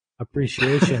military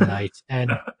appreciation nights.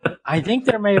 And I think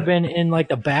there may have been in like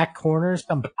the back corner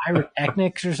some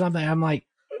pyrotechnics or something. I'm like,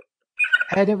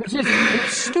 and it was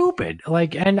stupid.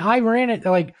 Like, and I ran it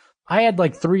like, I had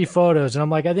like 3 photos, and I'm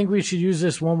like, I think we should use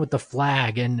this one with the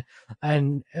flag, and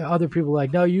other people were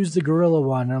like, no, use the gorilla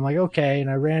one. And I'm like, okay. And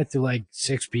I ran it through like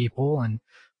 6 people and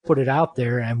put it out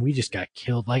there, and we just got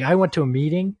killed. Like, I went to a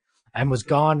meeting and was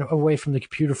gone away from the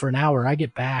computer for an hour. I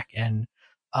get back, and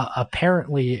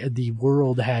apparently the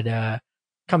world had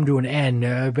come to an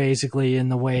end, basically, in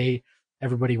the way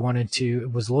everybody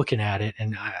was looking at it.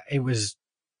 And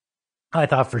I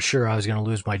thought for sure I was going to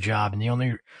lose my job. And the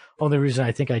only reason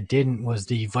I think I didn't was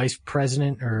the vice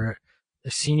president, or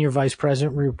the senior vice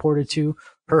president we reported to.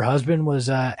 Her husband was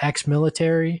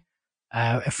ex-military,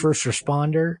 a first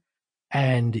responder.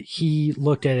 And he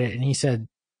looked at it and he said,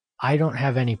 I don't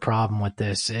have any problem with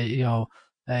this.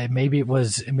 Maybe it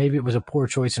was a poor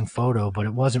choice in photo, but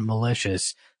it wasn't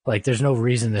malicious. Like, there's no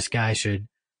reason this guy should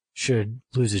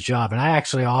lose his job. And I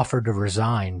actually offered to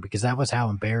resign because that was how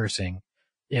embarrassing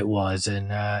it was.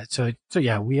 And so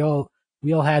yeah, we all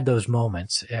had those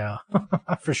moments,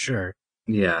 for sure.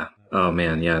 Yeah. Oh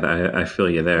man, yeah, I feel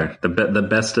you there. The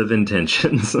best of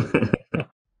intentions. And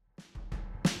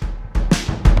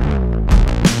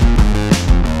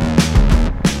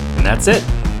that's it.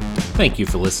 Thank you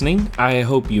for listening. I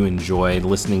hope you enjoyed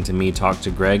listening to me talk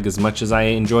to Greg as much as I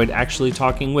enjoyed actually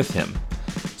talking with him.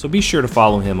 So be sure to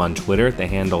follow him on Twitter at the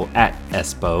handle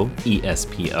 @Espo,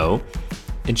 E-S-P-O,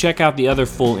 and check out the other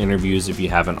full interviews if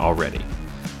you haven't already.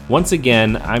 Once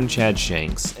again, I'm Chad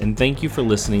Shanks, and thank you for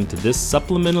listening to this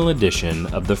supplemental edition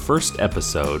of the first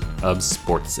episode of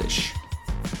Sportsish.